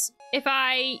happens if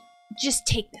I just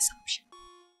take this option?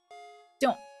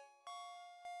 Don't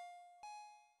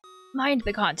mind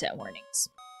the content warnings.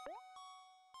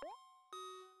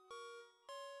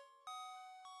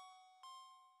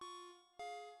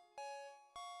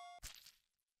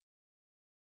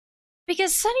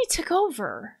 Because Sunny took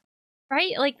over,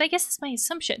 right? Like, I guess that's my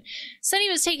assumption. Sunny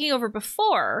was taking over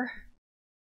before.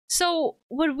 So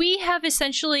would we have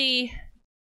essentially...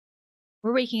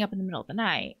 We're waking up in the middle of the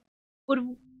night.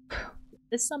 Would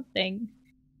this something...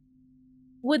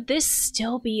 Would this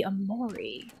still be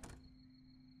Omori?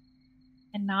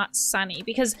 And not Sunny?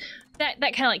 Because that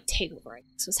kind of like takeover, I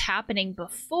guess, was happening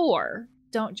before.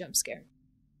 Don't jump scare.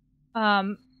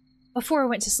 Before I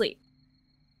went to sleep.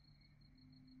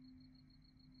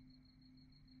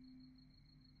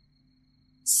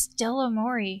 Still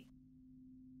Omori.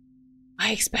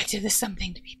 I expected this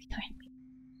something to be behind me.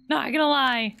 Not gonna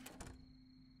lie.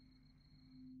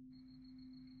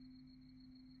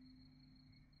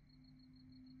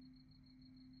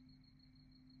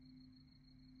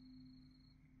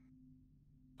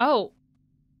 Oh.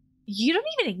 You don't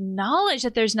even acknowledge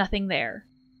that there's nothing there.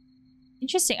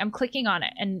 Interesting. I'm clicking on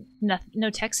it and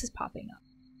no text is popping up.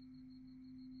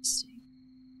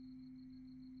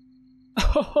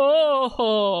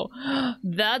 Oh,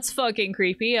 that's fucking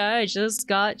creepy. I just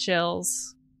got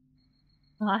chills.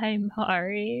 Hi,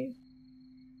 Mari.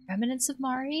 Remnants of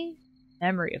Mari?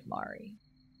 Memory of Mari.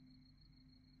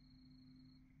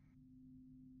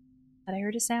 Thought I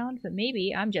heard a sound, but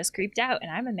maybe I'm just creeped out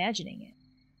and I'm imagining it.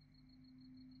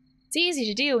 It's easy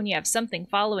to do when you have something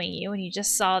following you and you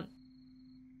just saw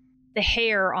the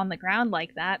hair on the ground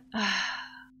like that.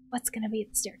 What's gonna be at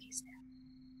the staircase now?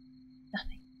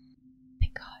 Nothing.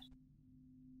 Thank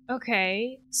God.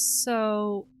 Okay,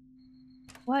 so...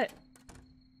 what?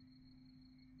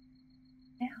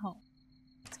 Now.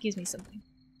 Excuse me something.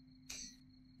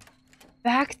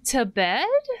 Back to bed?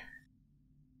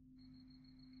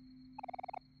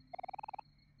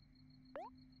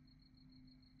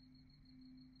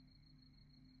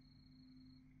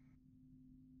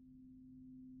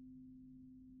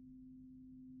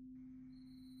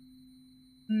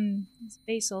 It's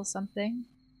basil something.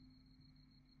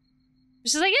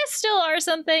 Which is, I guess, still are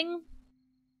something.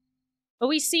 But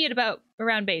we see it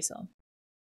around basil.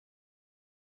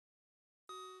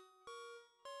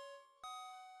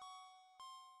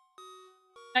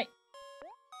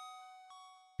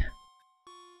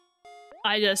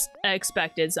 I just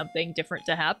expected something different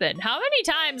to happen. How many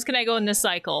times can I go in this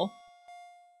cycle?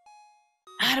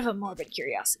 Out of a morbid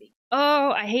curiosity.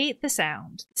 Oh, I hate the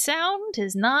sound. The sound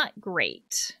is not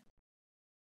great.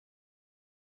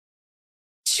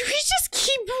 Should we just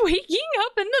keep waking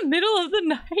up in the middle of the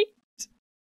night?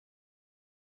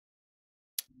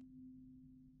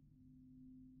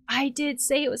 I did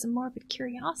say it was a morbid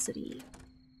curiosity.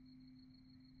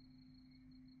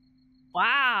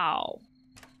 Wow.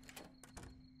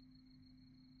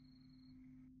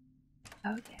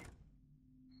 Okay.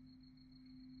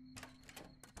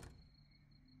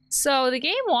 So the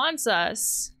game wants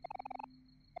us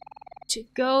to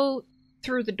go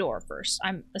through the door first,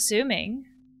 I'm assuming.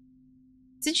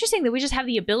 It's interesting that we just have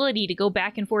the ability to go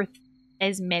back and forth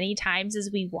as many times as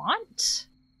we want.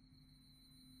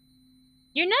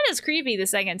 You're not as creepy the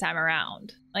second time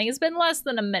around. Like, it's been less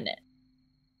than a minute.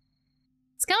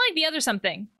 It's kind of like the other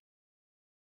something.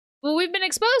 Well, we've been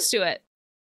exposed to it.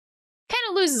 Kind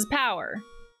of loses power.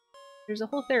 There's a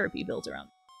whole therapy built around.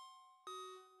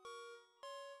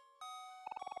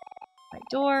 Right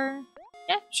door.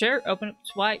 Yeah, sure. Open it.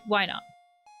 Why not?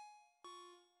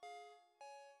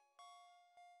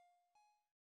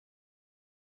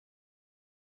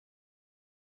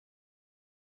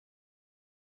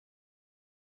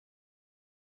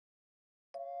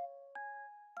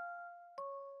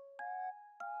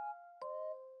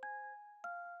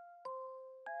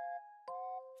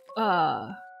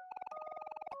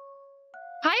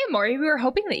 Hi, Omori. We were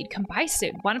hoping that you'd come by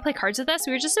soon. Want to play cards with us?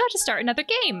 We were just about to start another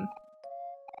game.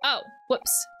 Oh,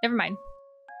 whoops. Never mind.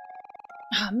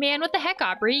 Oh, man, what the heck,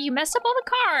 Aubrey? You messed up all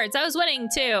the cards. I was winning,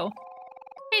 too.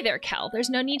 Hey there, Kel. There's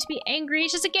no need to be angry.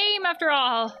 It's just a game, after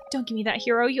all. Don't give me that,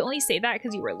 hero. You only say that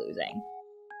because you were losing.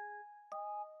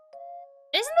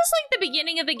 Isn't this like the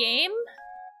beginning of the game?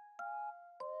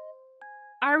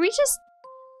 Are we just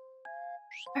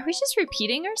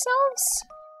repeating ourselves?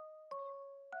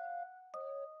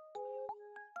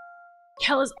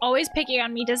 Kel is always picking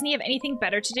on me. Doesn't he have anything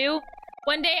better to do?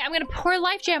 One day, I'm gonna pour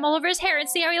Life Jam all over his hair and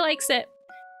see how he likes it.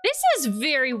 This is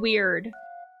very weird.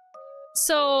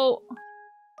 So...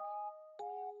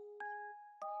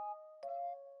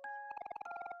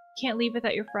 can't leave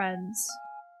without your friends.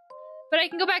 But I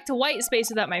can go back to white space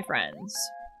without my friends.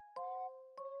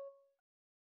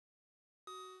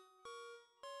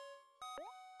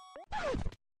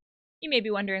 You may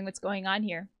be wondering what's going on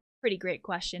here. Pretty great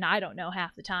question. I don't know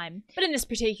half the time. But in this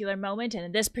particular moment and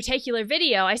in this particular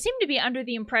video, I seem to be under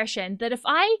the impression that if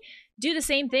I do the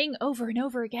same thing over and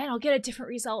over again, I'll get a different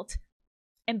result.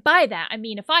 And by that, I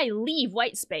mean if I leave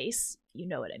white space, you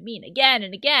know what I mean, again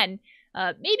and again,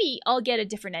 maybe I'll get a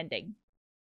different ending.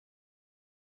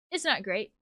 It's not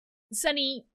great.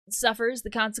 Sunny suffers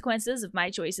the consequences of my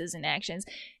choices and actions,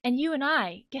 and you and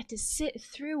I get to sit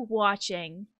through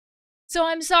watching. So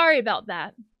I'm sorry about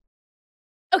that.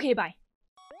 Okay, bye.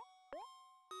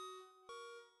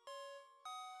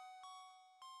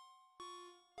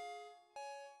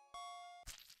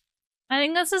 I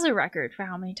think this is a record for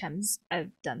how many times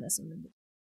I've done this in the movie.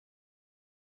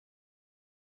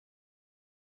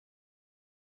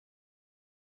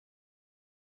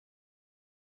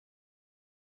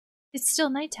 It's still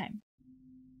nighttime.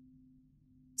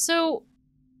 So,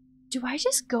 do I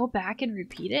just go back and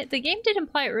repeat it? The game did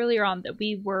imply earlier on that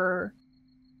we were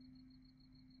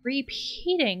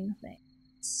repeating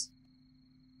things.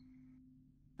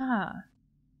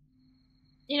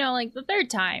 You know, like the third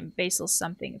time Basil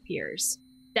something appears.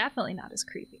 Definitely not as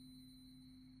creepy.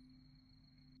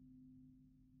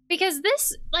 Because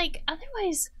this, like,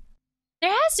 otherwise, there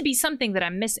has to be something that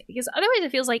I'm missing. Because otherwise it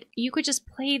feels like you could just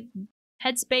play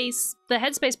Headspace, the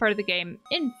Headspace part of the game,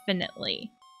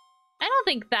 infinitely. I don't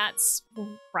think that's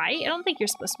right. I don't think you're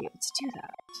supposed to be able to do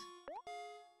that.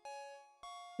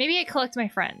 Maybe I collect my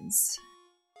friends.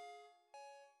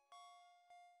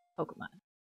 Pokemon.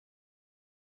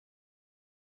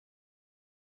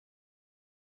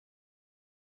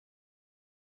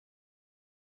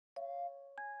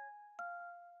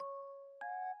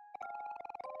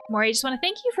 Mori, I just want to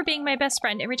thank you for being my best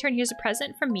friend. In return, here's a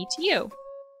present from me to you.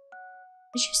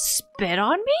 Did you spit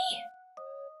on me?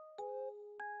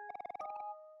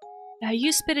 Now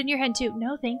you spit in your hand too.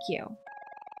 No, thank you.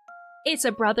 It's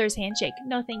a brother's handshake.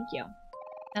 No, thank you.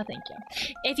 No, thank you.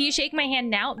 If you shake my hand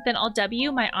now, then I'll dub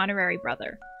you my honorary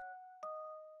brother.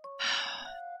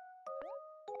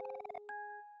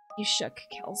 You shook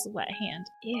Kel's wet hand.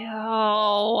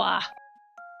 Ew.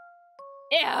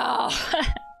 Ew.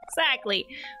 Exactly.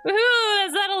 Woohoo! That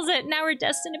settles it. Now we're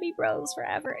destined to be bros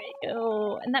forever.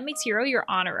 Ew. And that makes Hiro your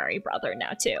honorary brother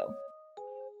now, too.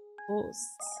 Ooh.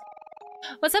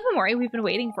 What's up, Omori? We've been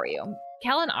waiting for you.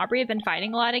 Kel and Aubrey have been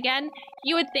fighting a lot again.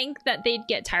 You would think that they'd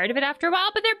get tired of it after a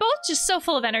while, but they're both just so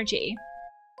full of energy.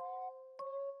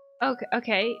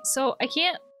 Okay, so I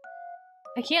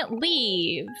can't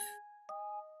leave.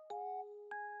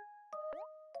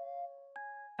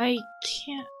 I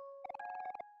can't.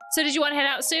 So did you want to head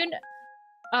out soon?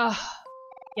 Oh,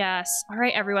 yes. All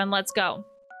right, everyone, let's go.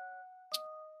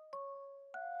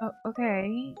 Oh,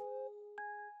 okay.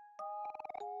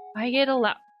 I get a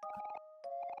lot.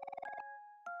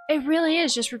 It really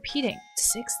is just repeating.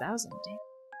 6,000, damn.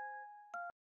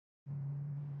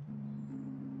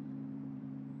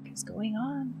 What's going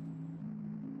on?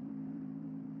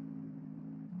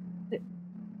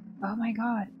 Oh my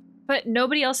god. But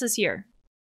nobody else is here.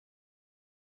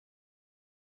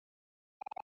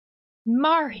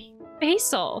 Mari,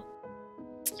 Basil.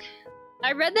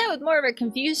 I read that with more of a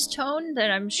confused tone than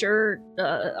I'm sure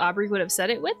Aubrey would have said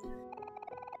it with.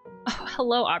 Oh,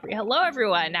 hello, Aubrey. Hello,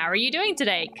 everyone. How are you doing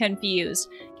today? Confused.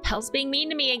 Kel's being mean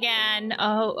to me again.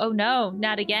 Oh no,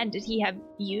 not again. Did he have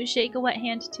you shake a wet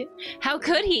hand too? How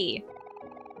could he?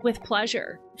 With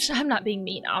pleasure. I'm not being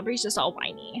mean. Aubrey's just all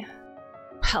whiny.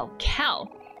 Well,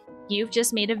 Kel, you've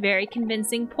just made a very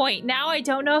convincing point. Now I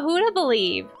don't know who to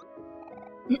believe.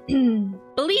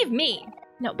 Believe me.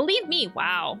 No, believe me.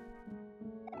 Wow.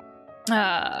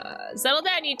 Settle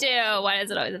down, you two. Why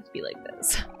does it always have to be like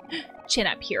this? Chin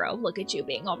up, Hiro. Look at you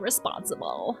being all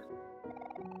responsible.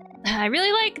 I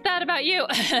really like that about you.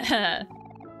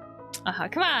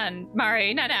 Come on,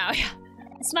 Mari. Not now.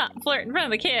 Let's not flirt in front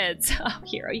of the kids. Oh,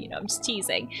 Hiro, you know I'm just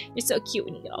teasing. You're so cute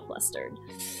when you get all flustered.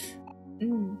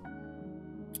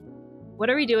 What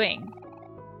are we doing?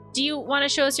 Do you want to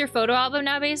show us your photo album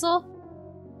now, Basil?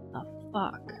 Oh,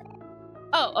 fuck.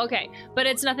 Oh, okay. But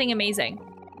it's nothing amazing.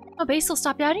 Oh, Basil,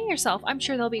 stop doubting yourself. I'm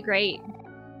sure they'll be great.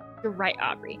 You're right,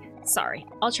 Aubrey. Sorry.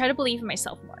 I'll try to believe in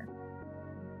myself more.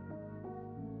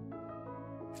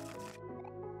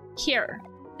 Here.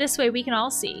 This way we can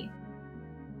all see.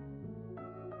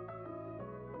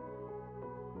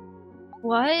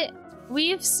 What?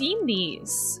 We've seen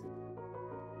these.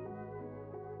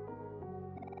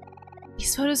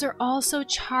 These photos are all so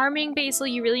charming, Basil.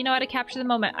 You really know how to capture the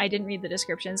moment. I didn't read the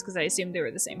descriptions because I assumed they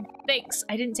were the same. Thanks.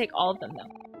 I didn't take all of them,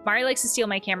 though. Mari likes to steal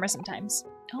my camera sometimes.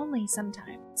 Only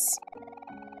sometimes.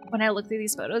 When I look through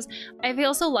these photos, I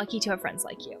feel so lucky to have friends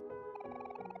like you.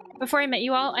 Before I met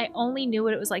you all, I only knew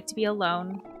what it was like to be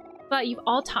alone. But you've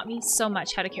all taught me so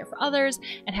much how to care for others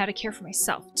and how to care for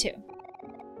myself, too.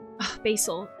 Oh,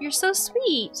 Basil, you're so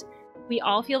sweet. We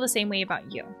all feel the same way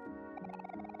about you.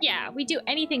 Yeah, we do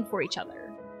anything for each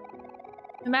other.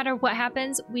 No matter what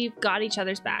happens, we've got each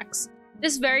other's backs.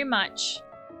 This very much,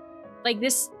 like,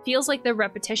 this feels like the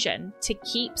repetition to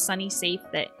keep Sunny safe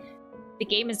that the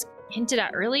game has hinted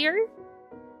at earlier.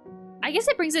 I guess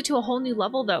it brings it to a whole new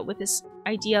level, though, with this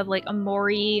idea of, like,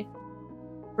 Omori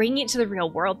bringing it to the real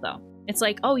world, though. It's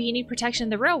like, oh, you need protection in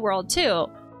the real world, too.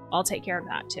 I'll take care of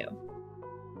that, too.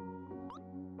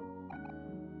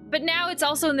 But now it's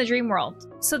also in the dream world.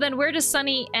 So then where does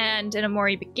Sunny and an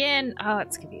Omori begin? Oh,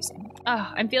 it's confusing.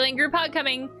 Oh, I'm feeling group hug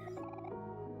coming.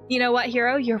 You know what,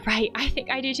 Hiro? You're right. I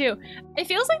think I do too. It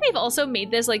feels like they've also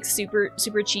made this like super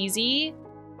cheesy.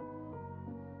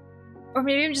 Or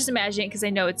maybe I'm just imagining it because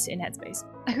I know it's in Headspace.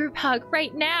 A group hug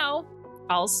right now.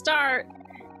 I'll start.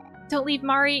 Don't leave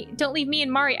me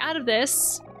and Mari out of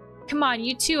this. Come on,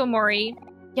 you too, Omori.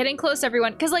 Getting close,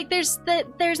 everyone. Because like there's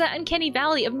that uncanny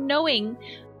valley of knowing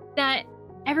that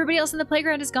everybody else in the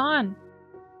playground is gone.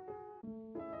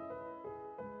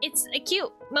 It's a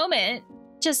cute moment,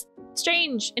 just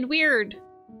strange and weird.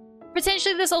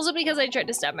 Potentially this also because I tried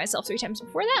to stab myself 3 times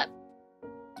before that.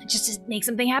 Just to make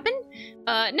something happen?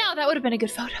 No, that would have been a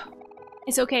good photo.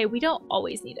 It's okay, we don't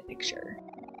always need a picture.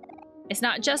 It's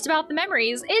not just about the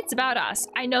memories, it's about us.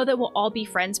 I know that we'll all be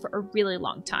friends for a really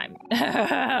long time.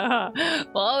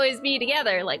 We'll always be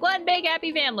together, like one big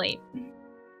happy family.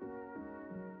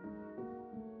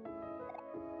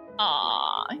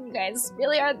 Aw, you guys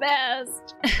really are the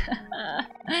best.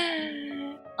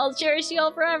 I'll cherish you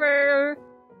all forever.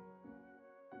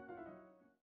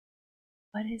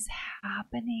 What is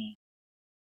happening?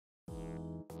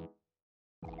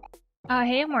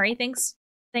 Hey Omori, thanks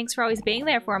for always being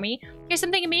there for me. Here's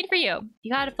something I made for you.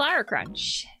 You got a flower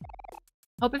crunch.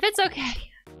 Hope if it's okay. I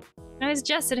can always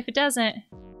adjust it if it doesn't.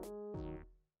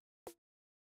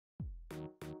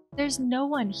 There's no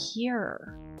one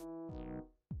here.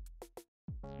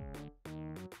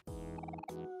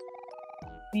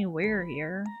 I mean, we're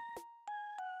here.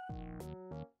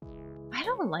 I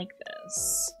don't like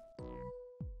this.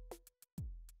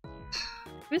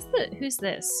 Who's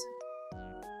this?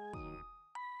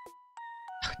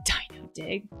 Oh, Dino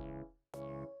Dig.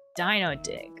 Dino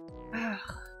Dig. Ugh.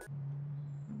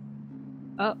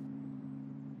 Oh.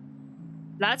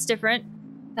 That's different.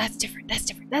 That's different. That's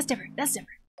different. That's different. That's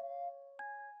different.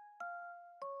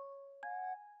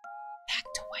 Back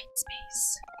to white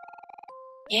space.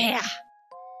 Yeah.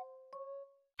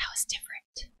 That was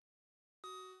different.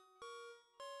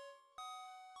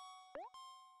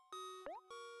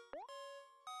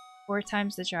 4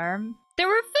 times the charm. There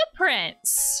were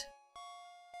footprints!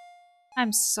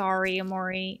 I'm sorry,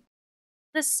 Omori.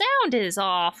 The sound is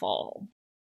awful.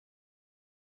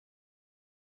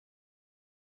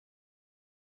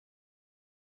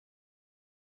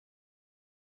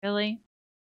 Really?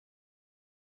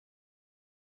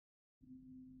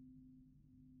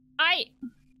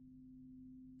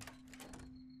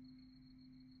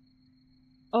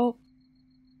 Oh.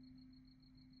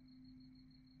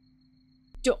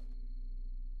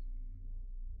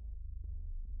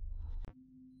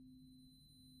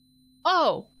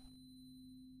 Oh!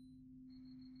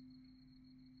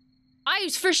 I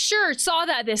for sure saw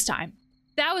that this time.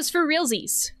 That was for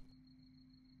realsies.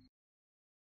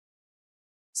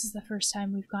 This is the first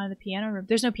time we've gone to the piano room.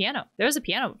 There's no piano. There was a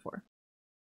piano before.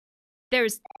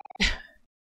 There's...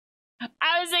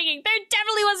 I was thinking, there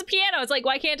definitely was a piano. It's like,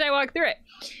 why can't I walk through it?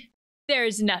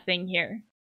 There's nothing here.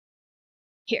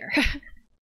 Here.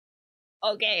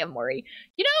 Okay, Omori.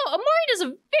 You know, Omori does a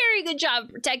very good job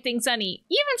of protecting Sunny,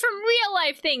 even from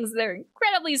real-life things that are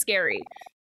incredibly scary.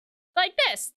 Like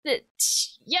this.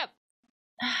 Yep.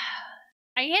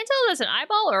 I can't tell if that's an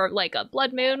eyeball or like a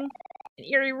blood moon. An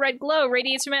eerie red glow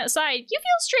radiates from outside. You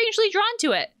feel strangely drawn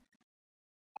to it.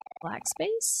 Black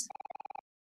space?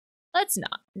 Let's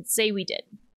not say we did.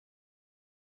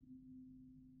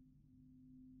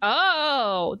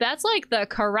 Oh, that's like the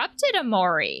corrupted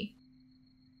Omori.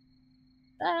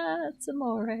 That's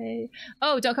Omori.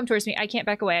 Oh, don't come towards me. I can't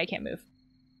back away. I can't move.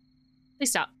 Please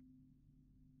stop.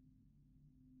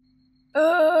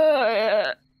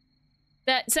 That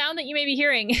sound that you may be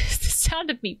hearing is the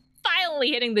sound of me violently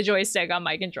hitting the joystick on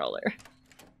my controller.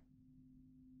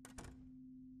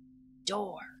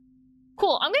 Door.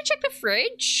 Cool. I'm gonna check the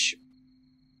fridge.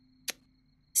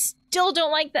 Still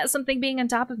don't like that something being on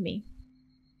top of me.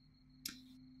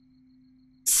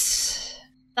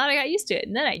 Thought I got used to it,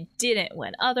 and then I didn't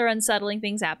when other unsettling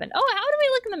things happened. Oh, how do we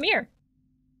look in the mirror?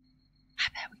 I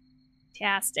bet we...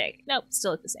 Fantastic. Nope,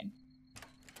 still look the same.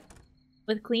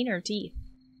 With cleaner teeth.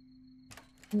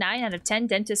 9 out of 10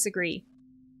 dentists agree.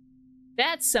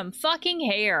 That's some fucking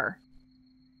hair.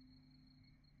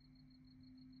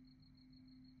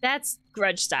 That's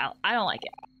grudge style. I don't like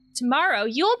it. Tomorrow,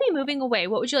 you'll be moving away.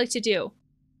 What would you like to do?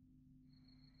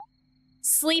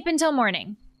 Sleep until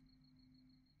morning.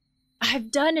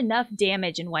 I've done enough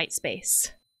damage in white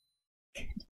space.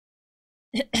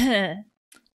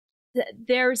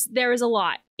 There's a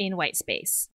lot in white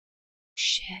space.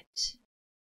 Shit.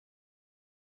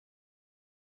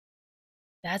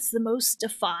 That's the most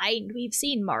defined we've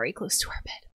seen Mari close to our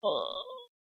bed. Oh.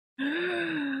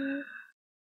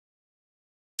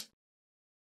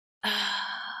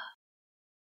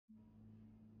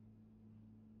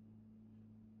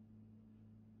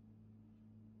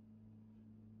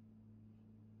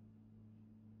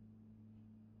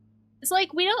 It's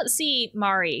like we don't see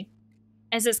Mari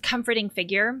as this comforting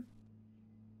figure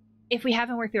if we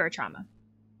haven't worked through our trauma.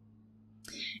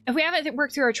 If we haven't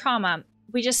worked through our trauma,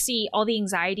 we just see all the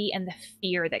anxiety and the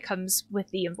fear that comes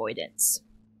with the avoidance.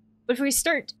 But if we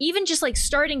start, even just like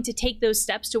starting to take those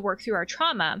steps to work through our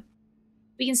trauma,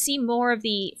 we can see more of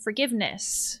the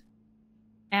forgiveness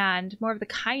and more of the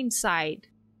kind side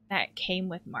that came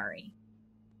with Mari.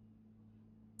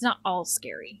 It's not all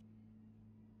scary.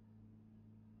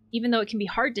 Even though it can be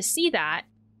hard to see that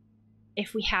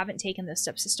if we haven't taken those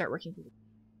steps to start working through.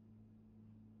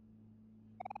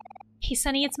 Hey,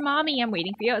 Sunny, it's Mommy. I'm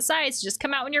waiting for you outside, so just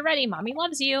come out when you're ready. Mommy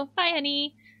loves you. Bye,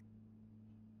 honey.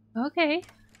 Okay.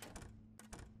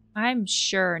 I'm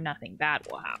sure nothing bad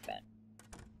will happen.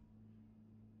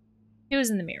 It was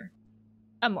in the mirror.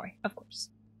 Omori, of course.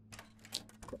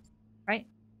 Of course. Right?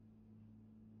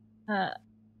 Are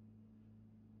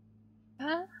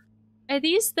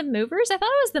these the movers? I thought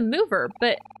it was the mover,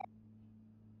 but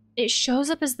it shows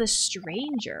up as the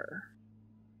stranger.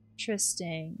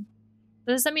 Interesting.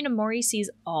 So does that mean Omori sees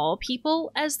all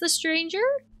people as the stranger?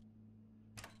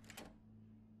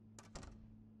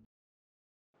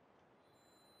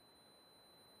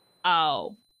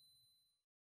 Oh.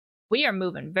 We are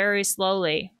moving very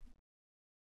slowly.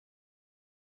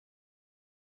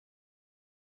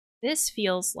 This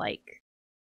feels like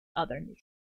other news.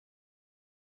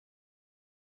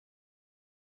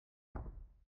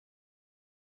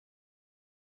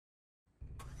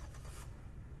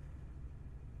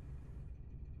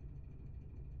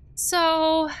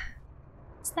 So,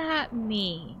 what's that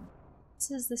mean?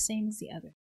 This is the same as the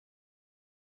other.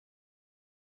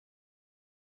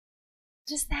 What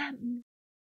does that mean?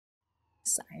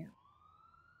 Sire.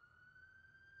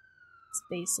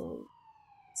 Basil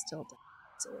still does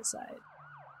suicide.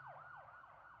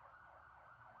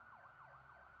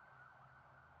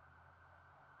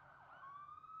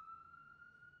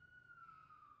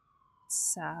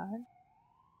 Sad.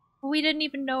 We didn't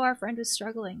even know our friend was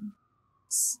struggling.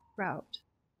 This route.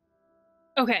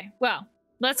 Okay, well,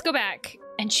 let's go back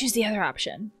and choose the other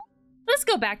option. Let's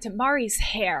go back to Mari's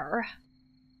hair.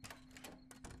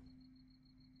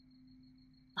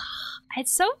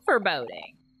 It's so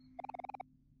foreboding.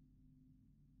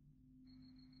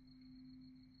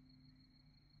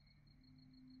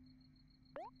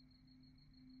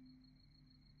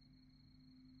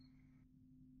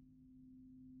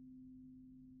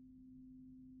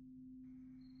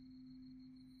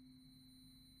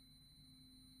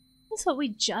 That's what we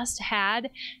just had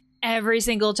every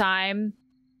single time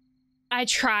I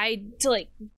tried to, like,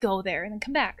 go there and then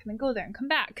come back and then go there and come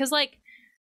back. Because, like,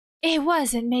 it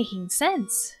wasn't making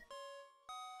sense.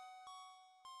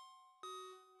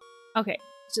 Okay,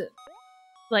 so,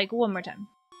 like, one more time.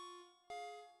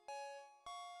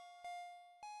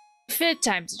 5th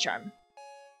time's a charm.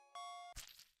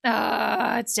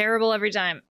 It's terrible every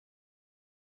time.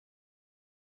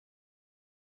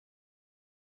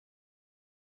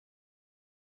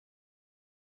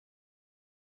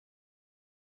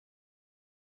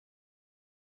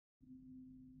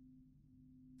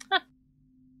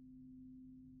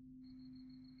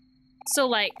 So,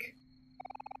 like,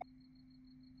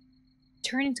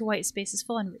 turning to white space is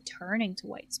full and returning to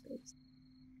white space.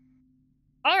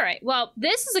 Alright, well,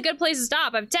 this is a good place to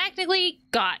stop. I've technically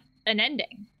got an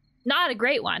ending. Not a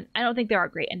great one. I don't think there are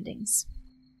great endings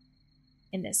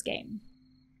in this game.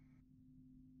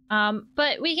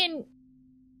 But we can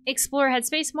explore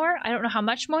Headspace more. I don't know how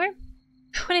much more.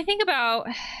 When I think about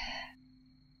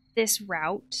this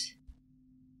route,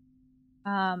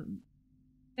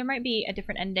 there might be a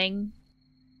different ending.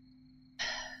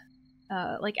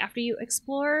 Like after you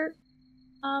explore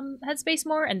Headspace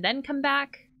more and then come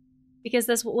back, because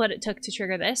that's what it took to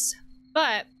trigger this.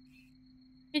 But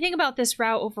when you think about this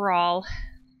route overall,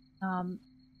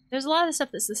 there's a lot of the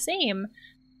stuff that's the same,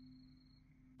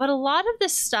 but a lot of the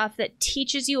stuff that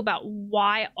teaches you about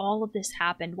why all of this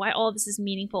happened, why all of this is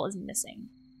meaningful, is missing.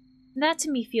 And that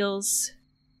to me feels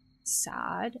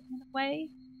sad in a way.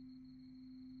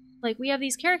 Like, we have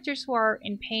these characters who are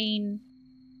in pain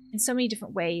in so many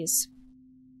different ways,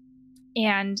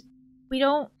 and we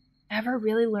don't ever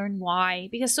really learn why,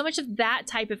 because so much of that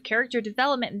type of character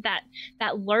development and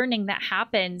that learning that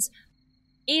happens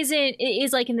is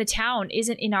like in the town,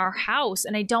 isn't in our house.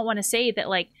 And I don't want to say that,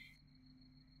 like,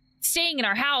 staying in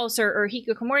our house or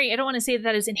Hikikomori, I don't want to say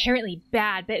that is inherently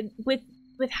bad, but with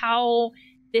how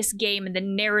this game and the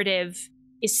narrative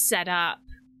is set up,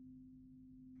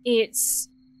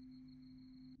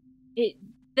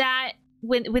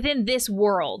 within this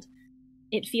world,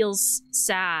 it feels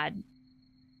sad.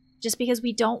 Just because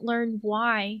we don't learn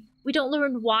why. We don't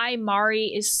learn why Mari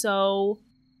is so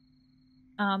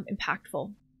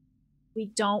impactful. We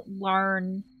don't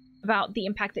learn about the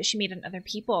impact that she made on other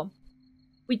people.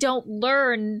 We don't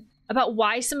learn about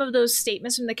why some of those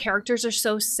statements from the characters are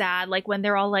so sad. Like when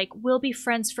they're all like, we'll be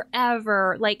friends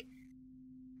forever. Like,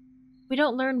 we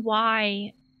don't learn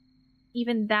why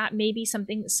even that may be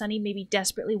something that Sunny may be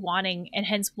desperately wanting, and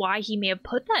hence why he may have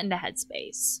put that in the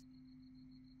headspace.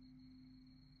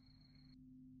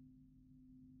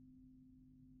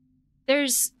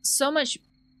 There's so much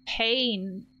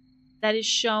pain that is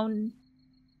shown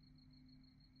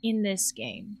in this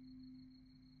game.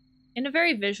 In a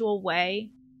very visual way.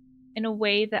 In a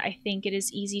way that I think it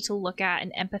is easy to look at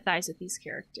and empathize with these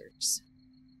characters.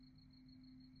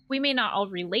 We may not all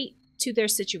relate to their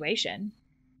situation.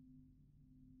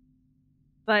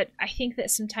 But I think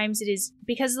that sometimes it is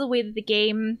because of the way that the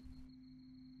game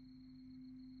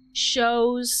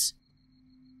shows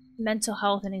mental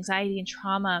health and anxiety and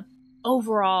trauma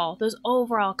overall, those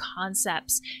overall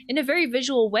concepts in a very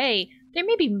visual way. There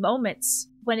may be moments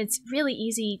when it's really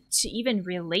easy to even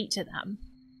relate to them.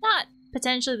 Not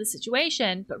potentially the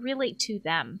situation, but relate to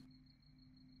them.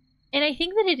 And I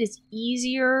think that it is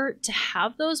easier to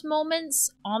have those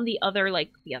moments on the other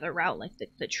route, like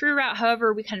the true route,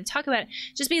 however we kind of talk about it,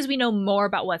 just because we know more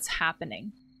about what's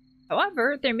happening.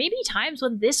 However, there may be times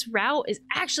when this route is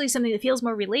actually something that feels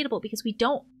more relatable because we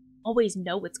don't always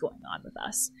know what's going on with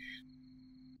us.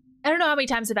 I don't know how many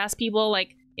times I've asked people,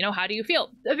 like, you know, how do you feel?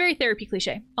 A very therapy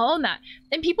cliche. I'll own that.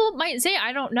 And people might say,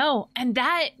 I don't know. And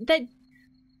that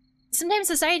sometimes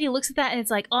society looks at that and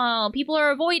it's like, oh, people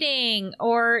are avoiding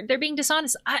or they're being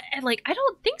dishonest. I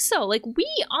don't think so. Like, we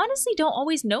honestly don't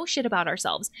always know shit about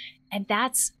ourselves. And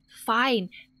that's fine.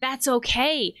 That's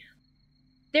okay.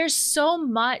 There's so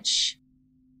much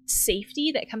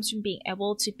safety that comes from being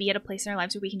able to be at a place in our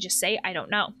lives where we can just say, I don't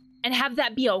know, and have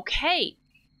that be okay.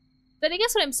 But I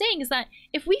guess what I'm saying is that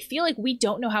if we feel like we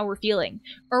don't know how we're feeling,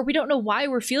 or we don't know why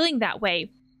we're feeling that way,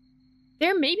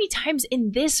 there may be times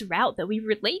in this route that we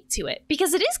relate to it,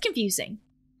 because it is confusing.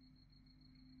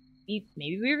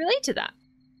 Maybe we relate to that.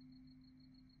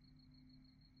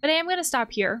 But I am going to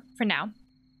stop here for now.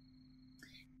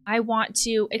 I want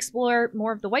to explore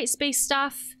more of the white space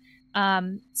stuff,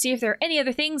 see if there are any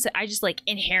other things that I just like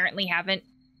inherently haven't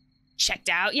checked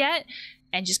out yet,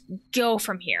 and just go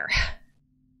from here.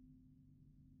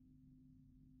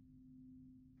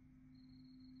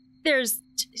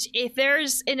 If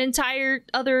there's an entire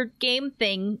other game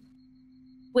thing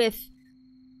with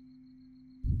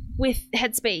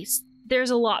Headspace, there's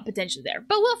a lot potentially there,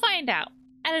 but we'll find out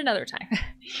at another time.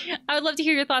 I would love to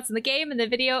hear your thoughts on the game and the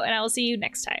video, and I will see you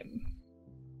next time.